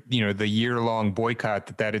after the year-long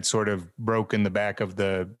boycott that had sort of broken the back of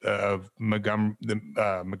the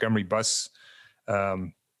Montgomery bus.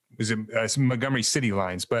 Was it Montgomery City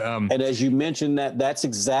lines? But and as you mentioned, that's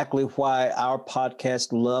exactly why our podcast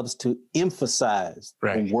loves to emphasize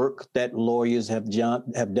the work that lawyers have done,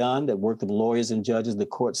 that work of lawyers and judges, the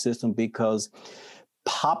court system, because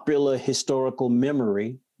popular historical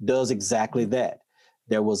memory does exactly that.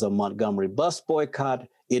 There was a Montgomery bus boycott.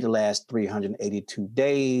 It lasted 382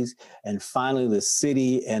 days. And finally, the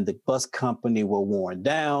city and the bus company were worn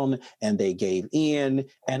down and they gave in.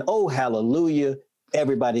 And oh, hallelujah,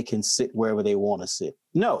 everybody can sit wherever they want to sit.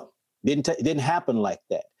 No, it didn't happen like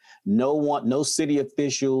that. No city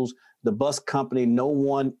officials, the bus company, no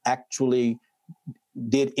one actually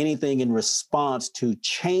did anything in response to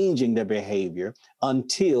changing their behavior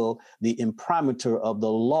until the imprimatur of the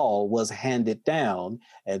law was handed down.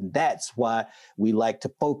 And that's why we like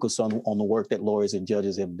to focus on the work that lawyers and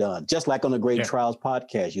judges have done. Just like on the Great Trials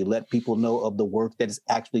podcast, you let people know of the work that is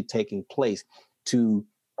actually taking place to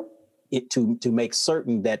make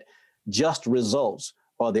certain that just results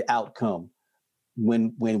are the outcome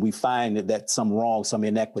when we find that some wrong, some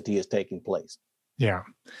inequity is taking place. Yeah.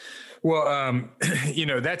 Well,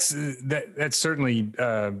 that's certainly,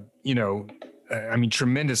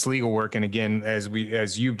 tremendous legal work. And again,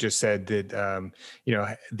 as you've just said, that,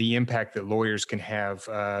 the impact that lawyers can have,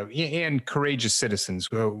 and courageous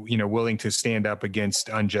citizens, willing to stand up against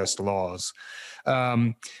unjust laws.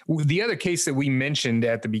 The other case that we mentioned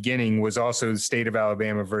at the beginning was also the state of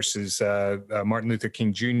Alabama versus Martin Luther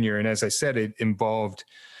King Jr. And as I said, it involved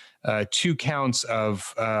 2 counts of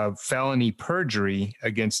felony perjury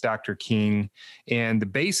against Dr. King. And the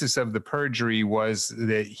basis of the perjury was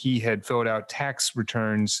that he had filled out tax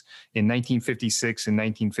returns in 1956 and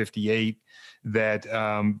 1958 that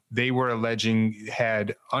they were alleging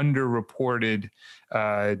had underreported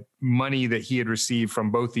money that he had received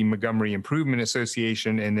from both the Montgomery Improvement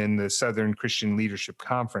Association and then the Southern Christian Leadership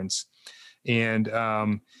Conference. And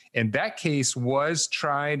that case was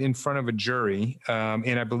tried in front of a jury,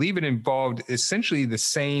 and I believe it involved essentially the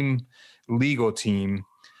same legal team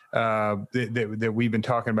that we've been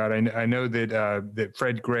talking about. I know that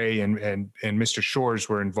Fred Gray and Mr. Shores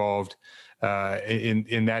were involved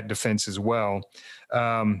in that defense as well.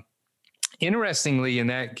 Interestingly, in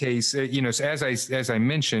that case, as I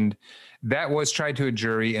mentioned, that was tried to a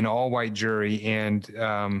jury, an all-white jury, and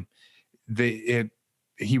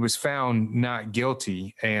he was found not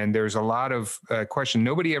guilty. And there's a lot of question.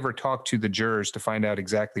 Nobody ever talked to the jurors to find out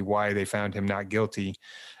exactly why they found him not guilty.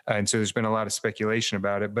 And so there's been a lot of speculation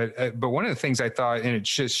about it. But one of the things I thought, and it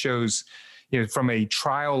just shows, from a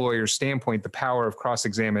trial lawyer standpoint, the power of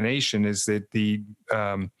cross-examination is that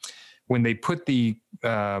when they put the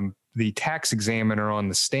tax examiner on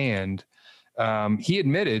the stand, he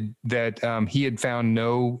admitted that he had found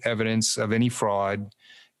no evidence of any fraud,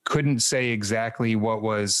 couldn't say exactly what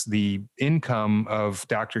was the income of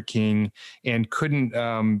Dr. King, and couldn't,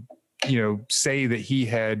 say that he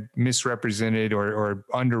had misrepresented or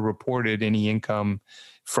underreported any income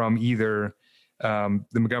from either the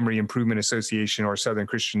Montgomery Improvement Association or Southern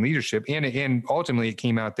Christian Leadership. And ultimately it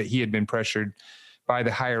came out that he had been pressured by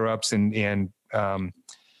the higher ups and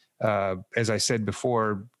as I said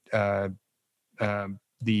before,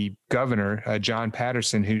 the governor, John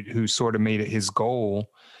Patterson, who sort of made it his goal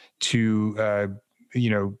to,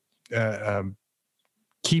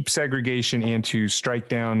 keep segregation and to strike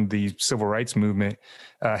down the civil rights movement,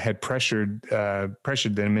 had pressured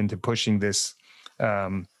them into pushing these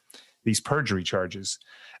perjury charges.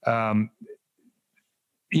 Talk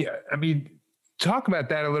about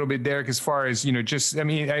that a little bit, Derrick, as far as,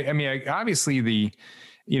 obviously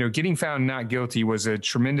getting found not guilty was a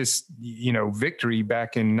tremendous, victory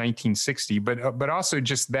back in 1960, but also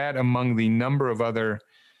just that among the number of other,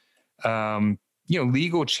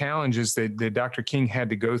 legal challenges that Dr. King had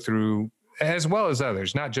to go through, as well as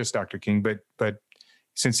others, not just Dr. King, but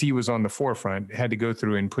since he was on the forefront, had to go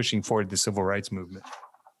through in pushing forward the civil rights movement.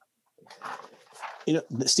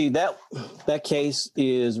 Steve, that case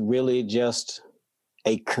is really just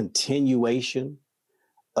a continuation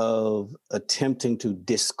of attempting to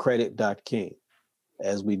discredit Dr. King.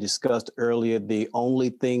 As we discussed earlier, the only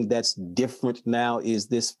thing that's different now is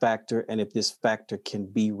this factor, and if this factor can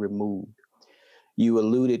be removed. You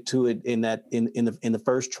alluded to it in the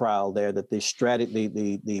first trial there, that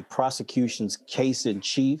the prosecution's case in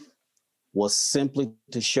chief was simply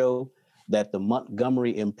to show that the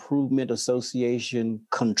Montgomery Improvement Association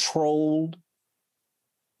controlled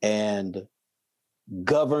and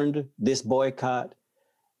governed this boycott.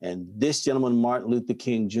 And this gentleman, Martin Luther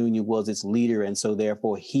King Jr., was its leader, and so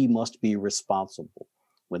therefore he must be responsible.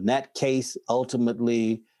 When that case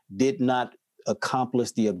ultimately did not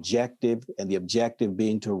accomplish the objective, and the objective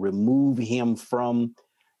being to remove him from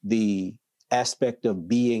the aspect of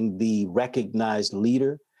being the recognized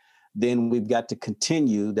leader, then we've got to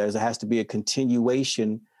continue. There has to be a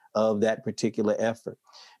continuation of that particular effort.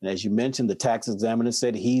 And as you mentioned, the tax examiner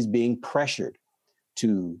said he's being pressured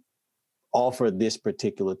to offer this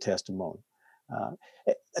particular testimony. I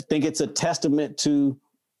think it's a testament to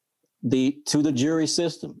the jury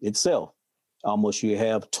system itself. Almost, you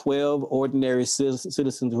have 12 ordinary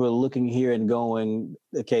citizens who are looking here and going,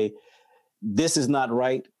 okay, this is not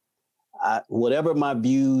right. Whatever my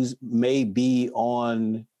views may be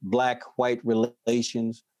on Black-white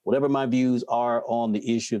relations, whatever my views are on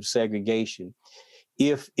the issue of segregation,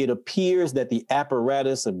 if it appears that the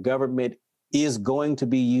apparatus of government is going to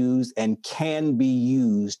be used and can be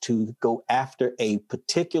used to go after a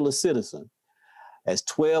particular citizen, as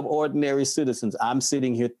 12 ordinary citizens, I'm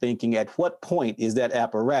sitting here thinking, at what point is that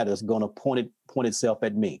apparatus going to point itself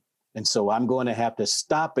at me? And so I'm going to have to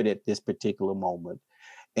stop it at this particular moment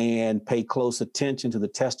and pay close attention to the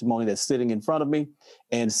testimony that's sitting in front of me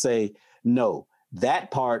and say, no, that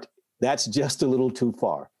part, that's just a little too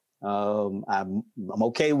far. I'm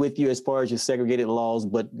okay with you as far as your segregated laws,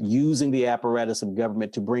 but using the apparatus of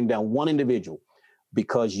government to bring down one individual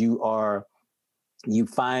because you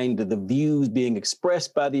find the views being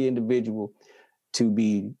expressed by the individual to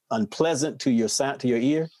be unpleasant to your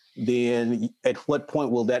ear, then at what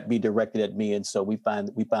point will that be directed at me? And so we find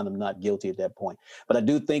them not guilty at that point. But I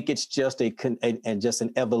do think it's just just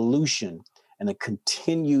an evolution and a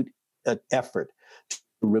continued effort to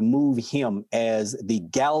remove him as the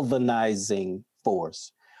galvanizing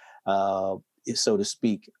force, so to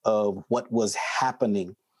speak, of what was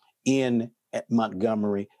happening at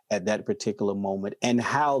Montgomery at that particular moment, and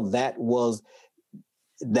how that was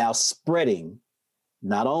now spreading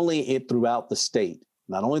not only throughout the state,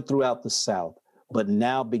 not only throughout the South, but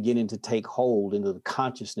now beginning to take hold into the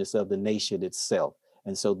consciousness of the nation itself.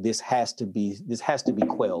 And so this has to be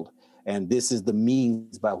quelled, and this is the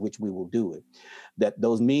means by which we will do it. That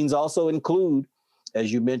those means also include,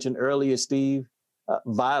 as you mentioned earlier, Steve,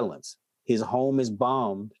 violence. His home is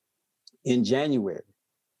bombed in January.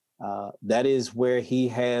 That is where he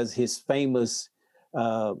has his famous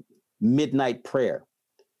midnight prayer,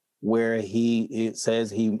 where it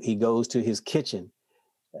says he goes to his kitchen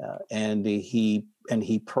and he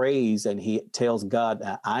prays and he tells God,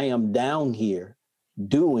 I am down here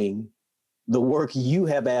doing the work you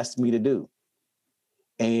have asked me to do.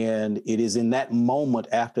 And it is in that moment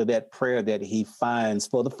after that prayer that he finds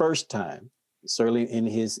for the first time, certainly in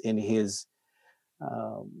his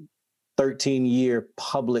 13-year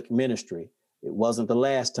public ministry. It wasn't the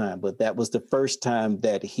last time, but that was the first time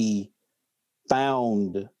that he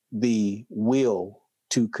found the will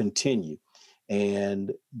to continue.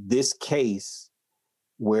 And this case,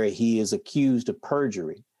 where he is accused of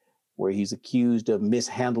perjury, where he's accused of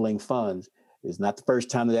mishandling funds, is not the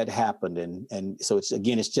first time that happened. And so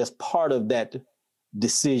it's just part of that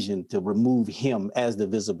decision to remove him as the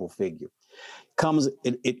visible figure.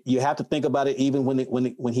 You have to think about it even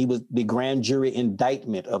when he was the grand jury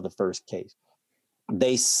indictment of the first case.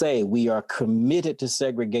 They say we are committed to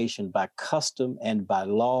segregation by custom and by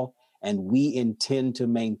law, and we intend to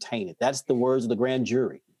maintain it. That's the words of the grand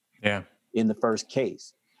jury in the first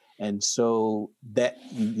case. And so that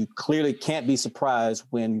you clearly can't be surprised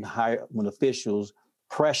when officials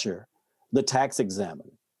pressure the tax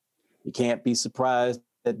examiner. You can't be surprised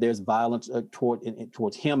that there's violence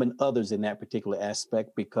towards him and others in that particular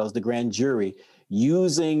aspect, because the grand jury,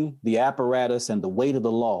 using the apparatus and the weight of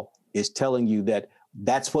the law, is telling you that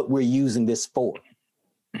that's what we're using this for,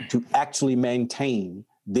 to actually maintain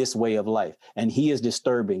this way of life. And he is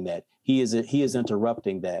disturbing that. He is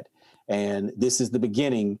interrupting that. And this is the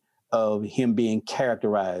beginning of him being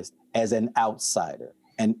characterized as an outsider,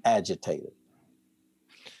 an agitator.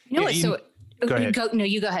 You know what? So go ahead.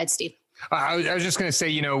 You go ahead, Steve. I was just going to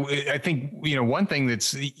say, I think, one thing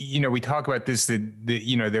that's, we talk about this, that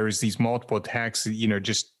there was these multiple attacks,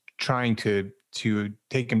 just trying to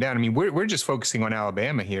take him down. I mean, we're just focusing on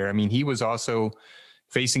Alabama here. I mean, he was also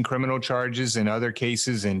facing criminal charges in other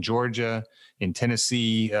cases in Georgia, in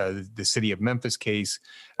Tennessee, the city of Memphis case.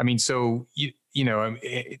 I mean, so,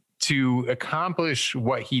 to accomplish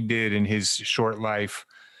what he did in his short life,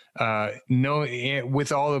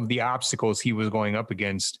 with all of the obstacles he was going up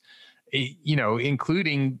against,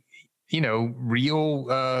 including, real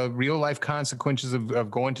life consequences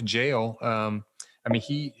of going to jail. I mean,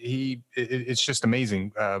 it's just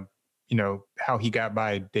amazing, how he got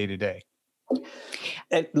by day to day.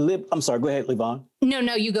 I'm sorry, go ahead, Livon.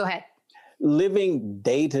 No, you go ahead. Living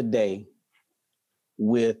day to day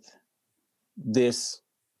with this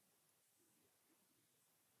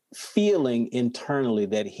feeling internally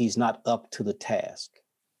that he's not up to the task.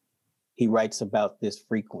 He writes about this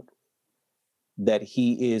frequently, that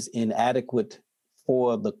he is inadequate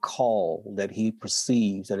for the call that he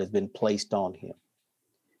perceives that has been placed on him,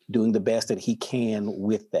 doing the best that he can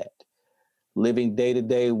with that, living day to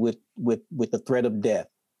day with the threat of death,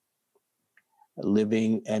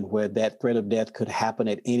 living and where that threat of death could happen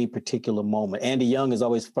at any particular moment. Andy Young is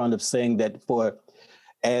always fond of saying that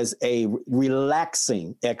as a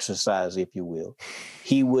relaxing exercise, if you will,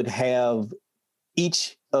 he would have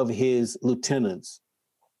each of his lieutenants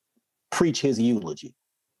preach his eulogy.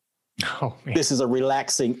 Oh, man. This is a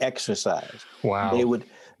relaxing exercise. Wow.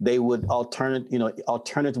 They would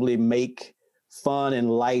alternatively make fun and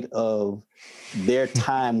light of their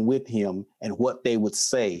time with him and what they would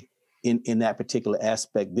say in that particular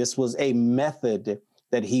aspect. This was a method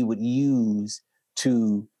that he would use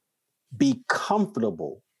to be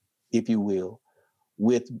comfortable, if you will,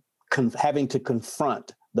 with having to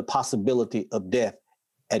confront the possibility of death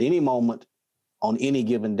at any moment on any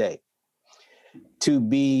given day. To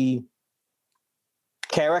be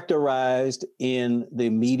characterized in the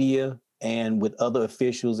media and with other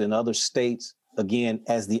officials in other states, again,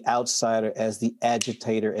 as the outsider, as the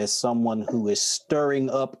agitator, as someone who is stirring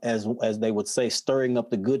up, as they would say, stirring up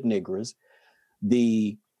the good niggers.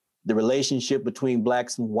 The relationship between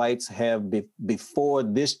blacks and whites have before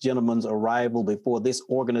this gentleman's arrival, before this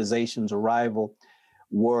organization's arrival,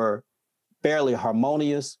 were fairly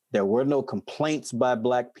harmonious. There were no complaints by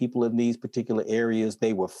black people in these particular areas.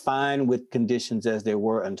 They were fine with conditions as they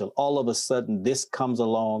were until all of a sudden this comes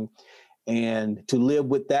along. And to live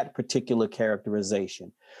with that particular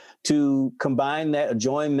characterization, to combine that,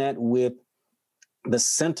 join that with the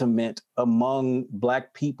sentiment among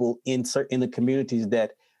black people in the communities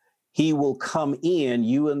that he will come in,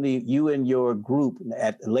 you and your group.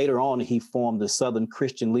 Later on, he formed the Southern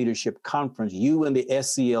Christian Leadership Conference. You and the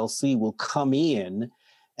SCLC will come in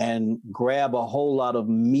and grab a whole lot of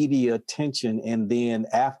media attention. And then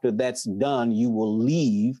after that's done, you will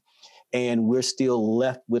leave. And we're still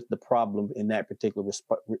left with the problem in that particular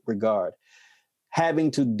regard.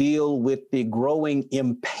 Having to deal with the growing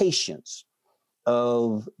impatience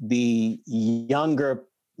of the younger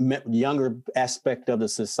aspect of the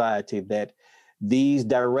society, that these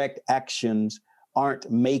direct actions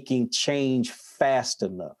aren't making change fast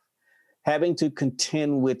enough. Having to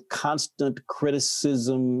contend with constant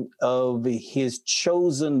criticism of his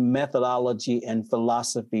chosen methodology and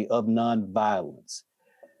philosophy of nonviolence.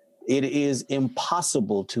 It is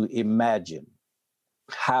impossible to imagine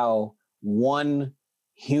how one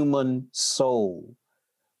human soul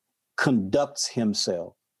conducts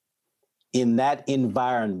himself in that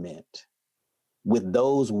environment with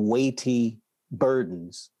those weighty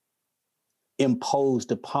burdens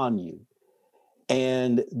imposed upon you.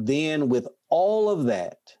 And then with all of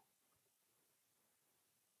that,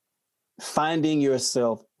 finding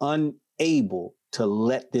yourself unable to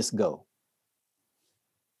let this go.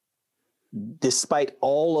 Despite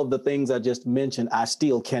all of the things I just mentioned, I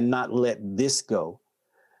still cannot let this go.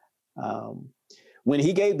 When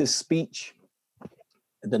he gave the speech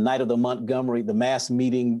the night of the Montgomery, the mass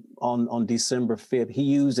meeting on December 5th, he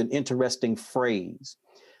used an interesting phrase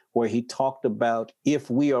where he talked about, if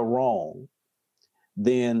we are wrong,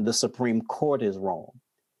 then the Supreme Court is wrong.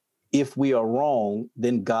 If we are wrong,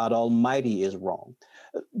 then God Almighty is wrong.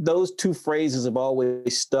 Those two phrases have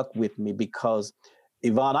always stuck with me because,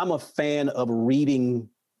 Yvonne, I'm a fan of reading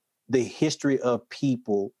the history of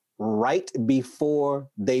people right before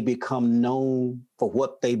they become known for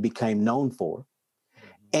what they became known for,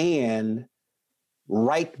 and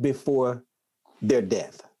right before their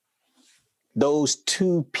death. Those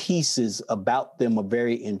two pieces about them are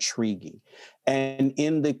very intriguing. And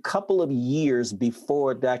in the couple of years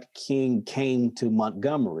before Dr. King came to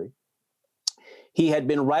Montgomery, he had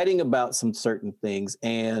been writing about some certain things,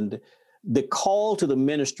 and the call to the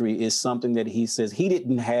ministry is something that he says he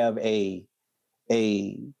didn't have a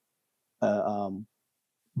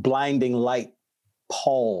blinding light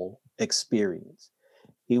Paul experience.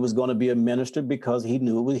 He was going to be a minister because he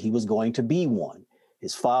knew he was going to be one.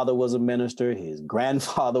 His father was a minister. His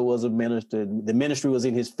grandfather was a minister. The ministry was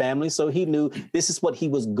in his family, so he knew this is what he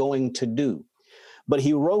was going to do. But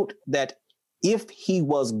he wrote that if he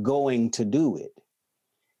was going to do it,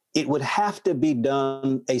 it would have to be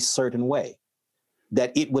done a certain way,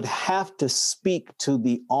 that it would have to speak to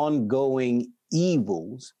the ongoing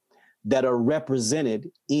evils that are represented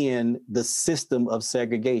in the system of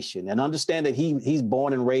segregation. And understand that he's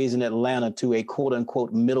born and raised in Atlanta to a quote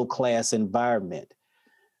unquote middle class environment.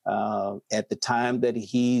 At the time that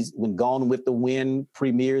when Gone with the Wind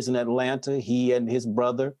premieres in Atlanta, he and his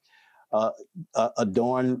brother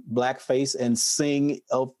adorn blackface and sing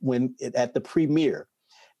at the premiere.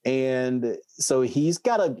 And so he's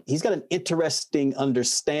got an interesting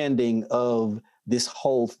understanding of this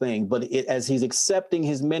whole thing. But as he's accepting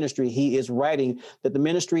his ministry, he is writing that the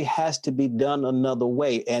ministry has to be done another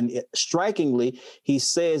way. And strikingly, he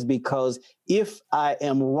says, because if I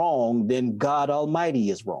am wrong, then God Almighty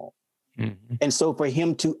is wrong. Mm-hmm. And so for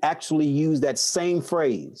him to actually use that same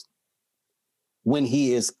phrase when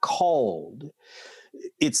he is called,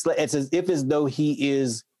 it's as though he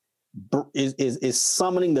is is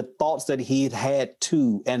summoning the thoughts that he'd had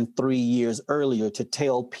 2 and 3 years earlier to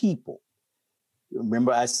tell people.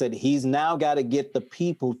 Remember, I said he's now got to get the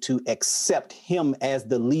people to accept him as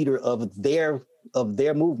the leader of their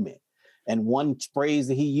movement. And one phrase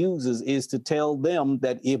that he uses is to tell them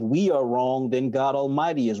that if we are wrong, then God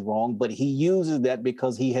Almighty is wrong. But he uses that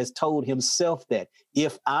because he has told himself that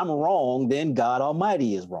if I'm wrong, then God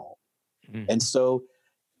Almighty is wrong. Mm-hmm. And so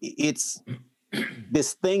it's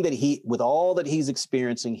this thing that with all that he's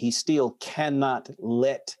experiencing, he still cannot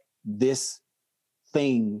let this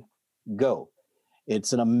thing go.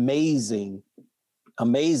 It's an amazing,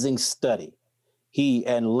 amazing study. He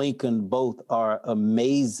and Lincoln both are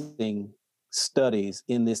amazing studies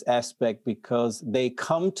in this aspect because they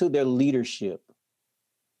come to their leadership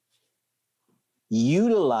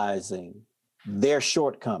utilizing their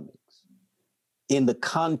shortcomings in the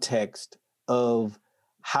context of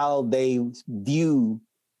how they view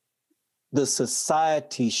the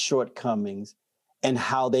society's shortcomings and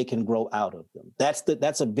how they can grow out of them.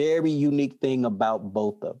 That's a very unique thing about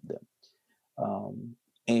both of them.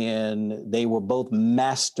 And they were both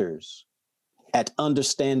masters at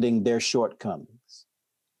understanding their shortcomings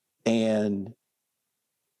and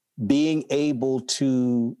being able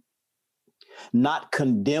to not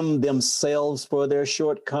condemn themselves for their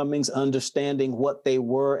shortcomings, understanding what they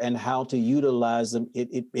were and how to utilize them.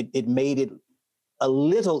 It made it a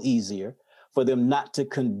little easier for them not to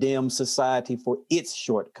condemn society for its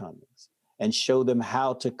shortcomings and show them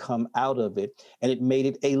how to come out of it. And it made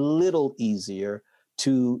it a little easier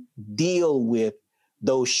to deal with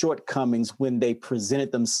those shortcomings when they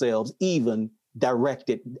presented themselves, even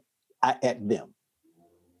directed at them.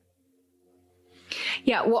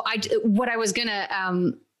 Yeah, well, what I was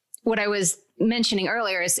mentioning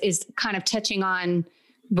earlier is kind of touching on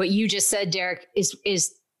what you just said, Derrick, is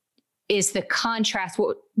the contrast.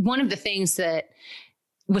 One of the things that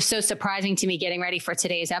was so surprising to me getting ready for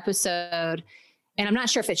today's episode, and I'm not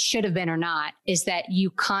sure if it should have been or not, is that you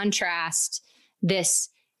contrast this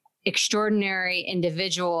extraordinary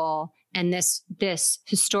individual and this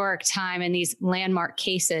historic time and these landmark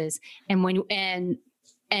cases, and when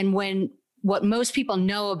what most people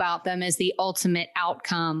know about them is the ultimate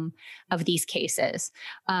outcome of these cases.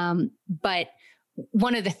 But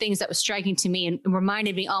one of the things that was striking to me and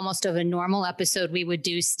reminded me almost of a normal episode we would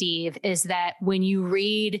do, Steve, is that when you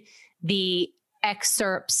read the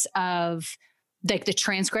excerpts of like the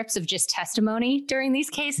transcripts of just testimony during these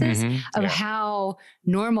cases, of how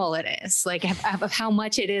normal it is, like of how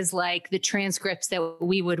much it is like the transcripts that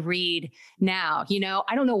we would read now. You know,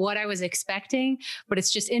 I don't know what I was expecting, but it's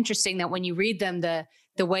just interesting that when you read them, the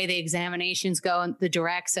way the examinations go and the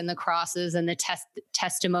directs and the crosses and the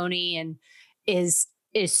testimony and is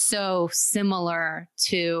so similar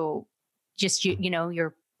to just, you know,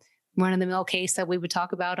 your run-of-the-mill case that we would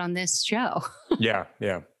talk about on this show. Yeah.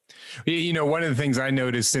 You know, one of the things I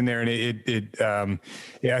noticed in there, and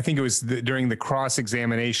I think it was during the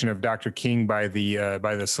cross-examination of Dr. King by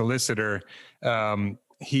the solicitor,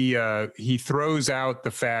 he throws out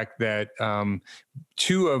the fact that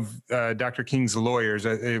 2 of Dr. King's lawyers,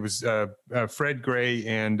 it was Fred Gray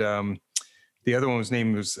and the other one's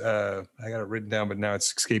name was I got it written down, but now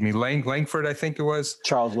it's escaped me. Langford, I think it was.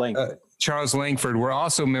 Charles Langford. Charles Langford were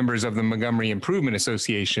also members of the Montgomery Improvement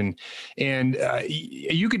Association. And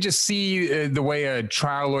you could just see the way a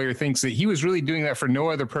trial lawyer thinks that he was really doing that for no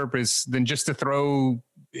other purpose than just to throw,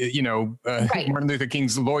 right, Martin Luther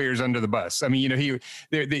King's lawyers under the bus. I mean, you know,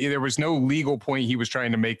 there was no legal point he was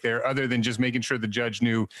trying to make there other than just making sure the judge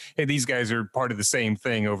knew, hey, these guys are part of the same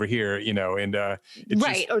thing over here, you know, and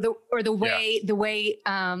right. The way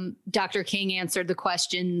Dr. King answered the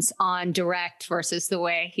questions on direct versus the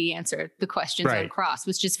way he answered the questions on cross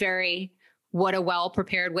was just very what a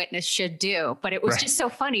well-prepared witness should do. But it was just so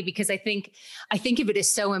funny because I think of it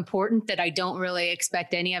as so important that I don't really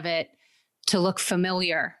expect any of it to look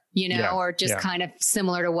familiar, you know, or just kind of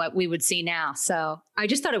similar to what we would see now. So I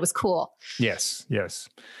just thought it was cool. Yes.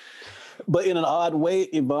 But in an odd way,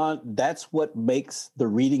 Yvonne, that's what makes the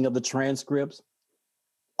reading of the transcripts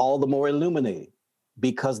all the more illuminating,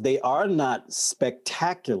 because they are not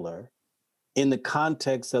spectacular in the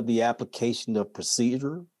context of the application of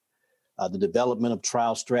procedure, the development of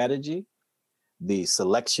trial strategy, the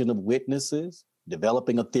selection of witnesses,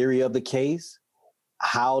 developing a theory of the case,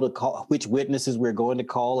 how to call, which witnesses we're going to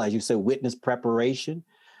call, as you said, witness preparation.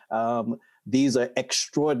 These are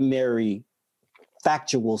extraordinary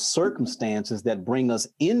factual circumstances that bring us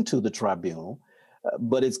into the tribunal,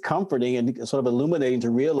 but it's comforting and sort of illuminating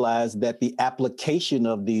to realize that the application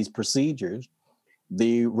of these procedures,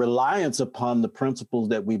 the reliance upon the principles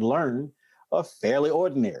that we've learned, are fairly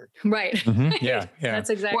ordinary. Right. Mm-hmm. Yeah. That's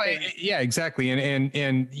exactly well, right. Yeah, exactly.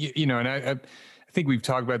 And you know, and I think we've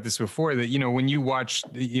talked about this before, that, you know, when you watch,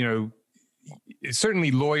 you know,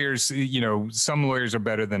 certainly lawyers, you know, some lawyers are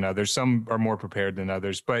better than others, some are more prepared than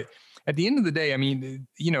others, but at the end of the day, I mean,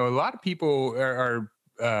 you know, a lot of people are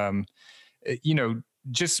you know,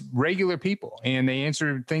 just regular people, and they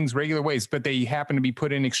answer things regular ways, but they happen to be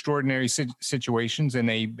put in extraordinary situations, and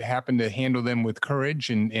they happen to handle them with courage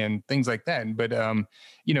and things like that. But,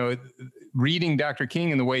 you know, reading Dr.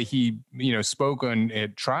 King and the way he, you know, spoke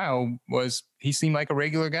at trial, he seemed like a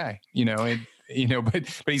regular guy, you know, but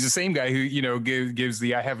he's the same guy who, you know, gives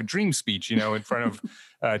the "I have a dream" speech, you know, in front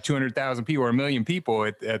of 200,000 people or 1 million people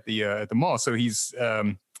at the mall. So he's,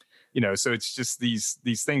 you know, so it's just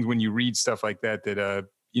these things when you read stuff like that,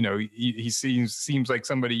 you know, he seems like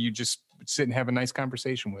somebody you just sit and have a nice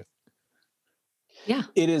conversation with. Yeah.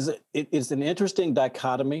 It's an interesting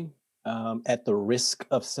dichotomy. At the risk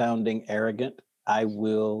of sounding arrogant, I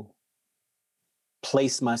will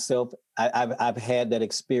place myself. I've had that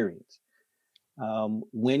experience.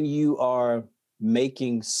 When you are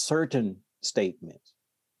making certain statements,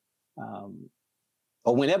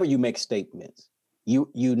 or whenever you make statements,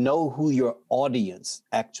 you know who your audience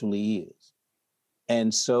actually is.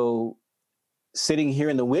 And so sitting here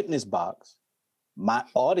in the witness box, my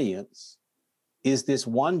audience is this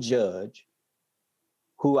one judge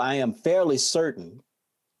who I am fairly certain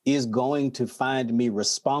is going to find me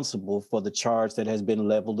responsible for the charge that has been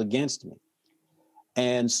leveled against me.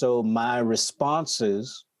 And so my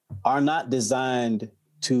responses are not designed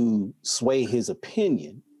to sway his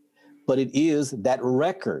opinion, but it is that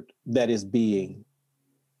record that is being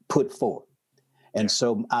put forth. And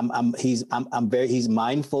so he's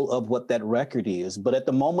mindful of what that record is. But at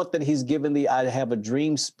the moment that he's given the "I have a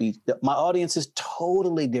dream" speech, my audience is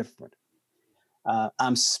totally different.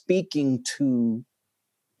 I'm speaking to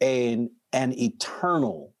an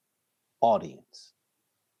eternal audience.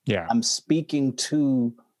 Yeah. I'm speaking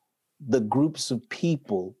to the groups of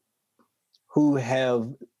people who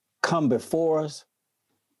have come before us,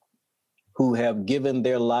 who have given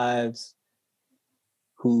their lives,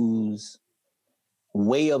 whose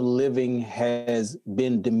way of living has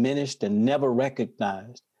been diminished and never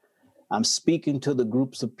recognized. I'm speaking to the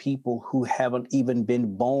groups of people who haven't even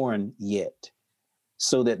been born yet,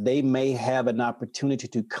 so that they may have an opportunity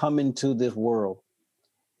to come into this world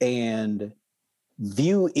and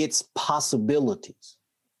view its possibilities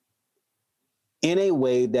in a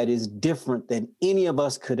way that is different than any of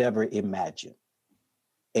us could ever imagine.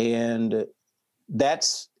 And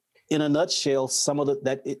that's, in a nutshell,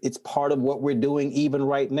 it's part of what we're doing even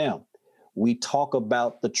right now. We talk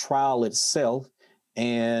about the trial itself,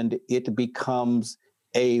 and it becomes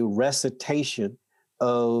a recitation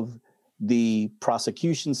of the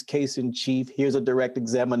prosecution's case in chief. Here's a direct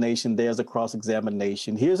examination. There's a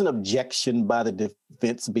cross-examination. Here's an objection by the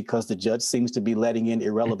defense because the judge seems to be letting in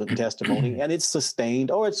irrelevant testimony, and it's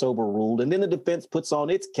sustained or it's overruled. And then the defense puts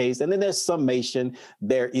on its case, and then there's summation.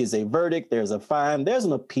 There is a verdict. There's a fine. There's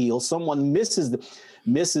an appeal. Someone misses the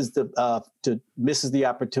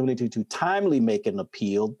opportunity to timely make an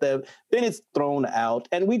appeal. Then it's thrown out,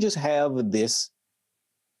 and we just have this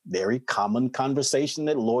very common conversation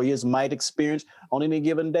that lawyers might experience on any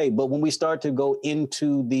given day. But when we start to go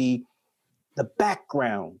into the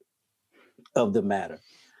background of the matter,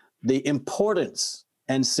 the importance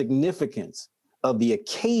and significance of the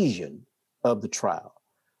occasion of the trial,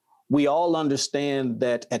 we all understand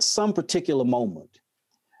that at some particular moment,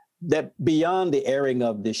 that beyond the airing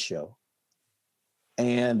of this show,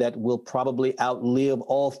 and that will probably outlive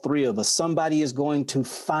all three of us, somebody is going to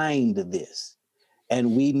find this.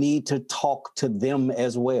 And we need to talk to them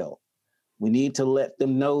as well. We need to let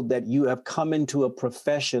them know that you have come into a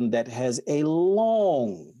profession that has a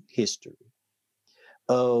long history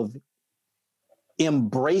of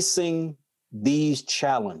embracing these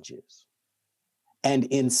challenges and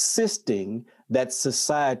insisting that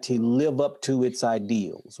society live up to its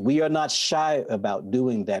ideals. We are not shy about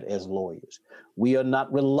doing that as lawyers. We are not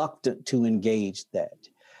reluctant to engage that.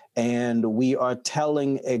 And we are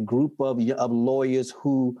telling a group of lawyers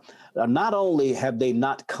who not only have they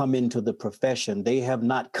not come into the profession, they have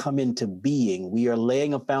not come into being. We are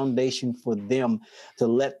laying a foundation for them to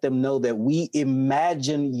let them know that we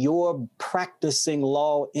imagine you're practicing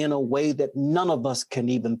law in a way that none of us can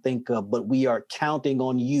even think of, but we are counting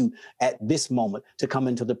on you at this moment to come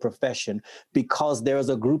into the profession, because there's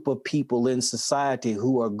a group of people in society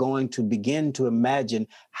who are going to begin to imagine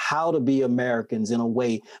how to be Americans in a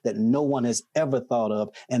way that no one has ever thought of,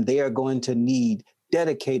 and they are going to need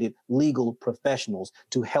dedicated legal professionals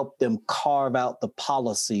to help them carve out the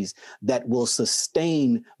policies that will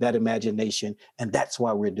sustain that imagination. And that's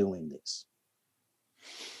why we're doing this.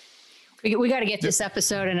 We got to get this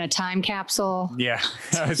episode in a time capsule. Yeah.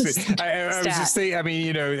 I was just thinking, I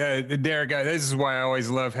mean, Derrick, this is why I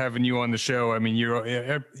always love having you on the show. I mean,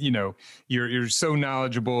 you're so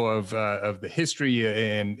knowledgeable of the history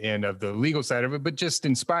and of the legal side of it, but just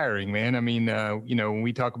inspiring, man. I mean, when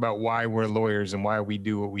we talk about why we're lawyers and why we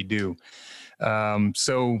do what we do.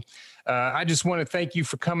 I just want to thank you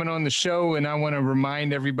for coming on the show. And I want to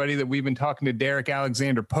remind everybody that we've been talking to Derrick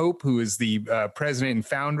Alexander Pope, who is the president and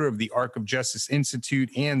founder of the Arc of Justice Institute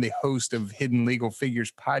and the host of Hidden Legal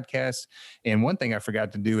Figures podcast. And one thing I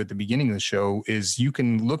forgot to do at the beginning of the show is you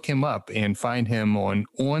can look him up and find him on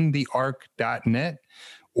thearc.net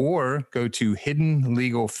or go to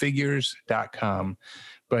hiddenlegalfigures.com.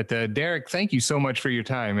 But Derrick, thank you so much for your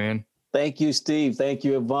time, man. Thank you, Steve. Thank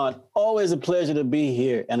you, Yvonne. Always a pleasure to be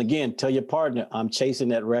here. And again, tell your partner I'm chasing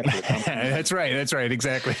that record. That's right.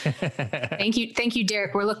 Exactly. Thank you,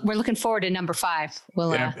 Derrick. We're looking forward to number 5.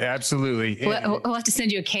 We'll absolutely. We'll have to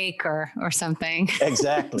send you a cake or something.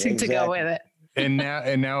 Exactly. to go with it. And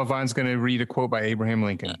now Yvonne's going to read a quote by Abraham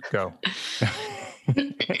Lincoln. Go.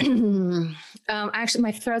 Actually,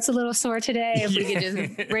 my throat's a little sore today. If we could just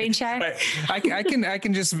rain check. I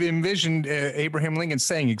can just envision Abraham Lincoln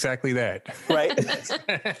saying exactly that. Right.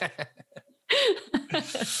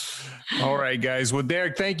 All right, guys. Well,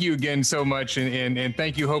 Derrick, thank you again so much, and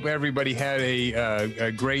thank you. Hope everybody had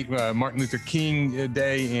a great Martin Luther King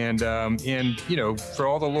Day, and for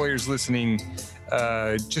all the lawyers listening,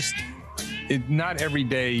 not every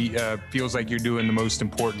day feels like you're doing the most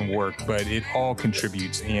important work, but it all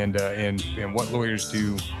contributes, and what lawyers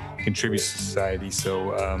do contributes to society.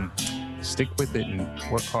 So stick with it and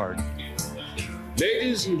work hard.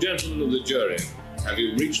 Ladies and gentlemen of the jury, have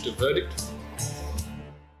you reached a verdict?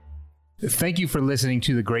 Thank you for listening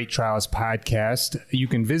to the Great Trials Podcast. You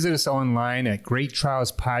can visit us online at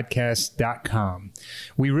greattrialspodcast.com.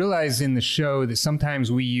 We realize in the show that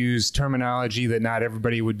sometimes we use terminology that not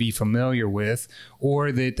everybody would be familiar with,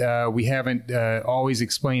 or that we haven't always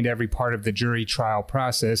explained every part of the jury trial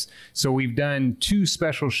process. So we've done 2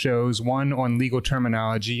 special shows, one on legal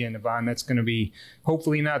terminology, and Yvonne, that's going to be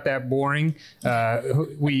hopefully not that boring.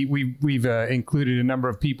 We've included a number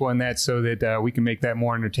of people in that so that we can make that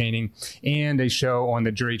more entertaining, and a show on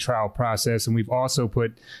the jury trial process. And we've also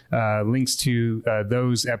put links to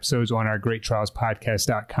those episodes on our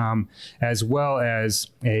greattrialspodcast.com, as well as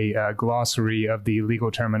a glossary of the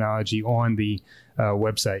legal terminology on the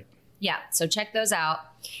website. Yeah, so check those out.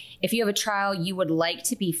 If you have a trial you would like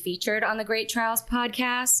to be featured on the Great Trials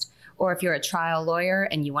Podcast, or if you're a trial lawyer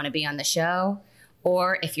and you want to be on the show,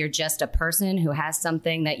 or if you're just a person who has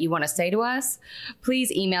something that you want to say to us,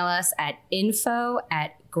 please email us at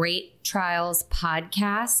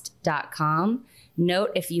info@greattrialspodcast.com.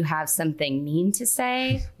 Note, if you have something mean to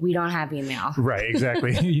say, we don't have email. Right,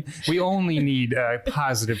 exactly. We only need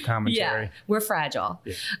positive commentary. Yeah, we're fragile.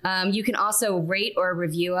 Yeah. You can also rate or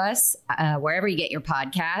review us wherever you get your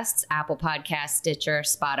podcasts, Apple Podcasts, Stitcher,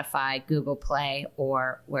 Spotify, Google Play,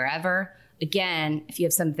 or wherever. Again, if you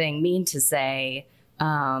have something mean to say,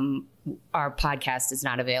 our podcast is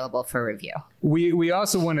not available for review. We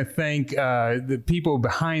also want to thank the people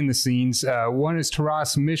behind the scenes. One is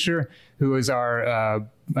Taras Misher, who is our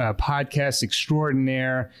podcast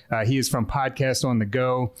extraordinaire. He is from Podcast on the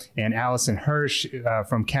Go, and Allison Hirsch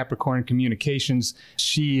from Capricorn Communications.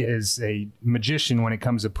 She is a magician when it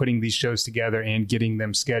comes to putting these shows together and getting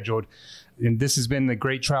them scheduled. And this has been the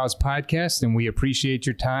Great Trials Podcast, and we appreciate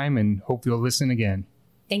your time and hope you'll listen again.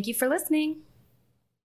 Thank you for listening.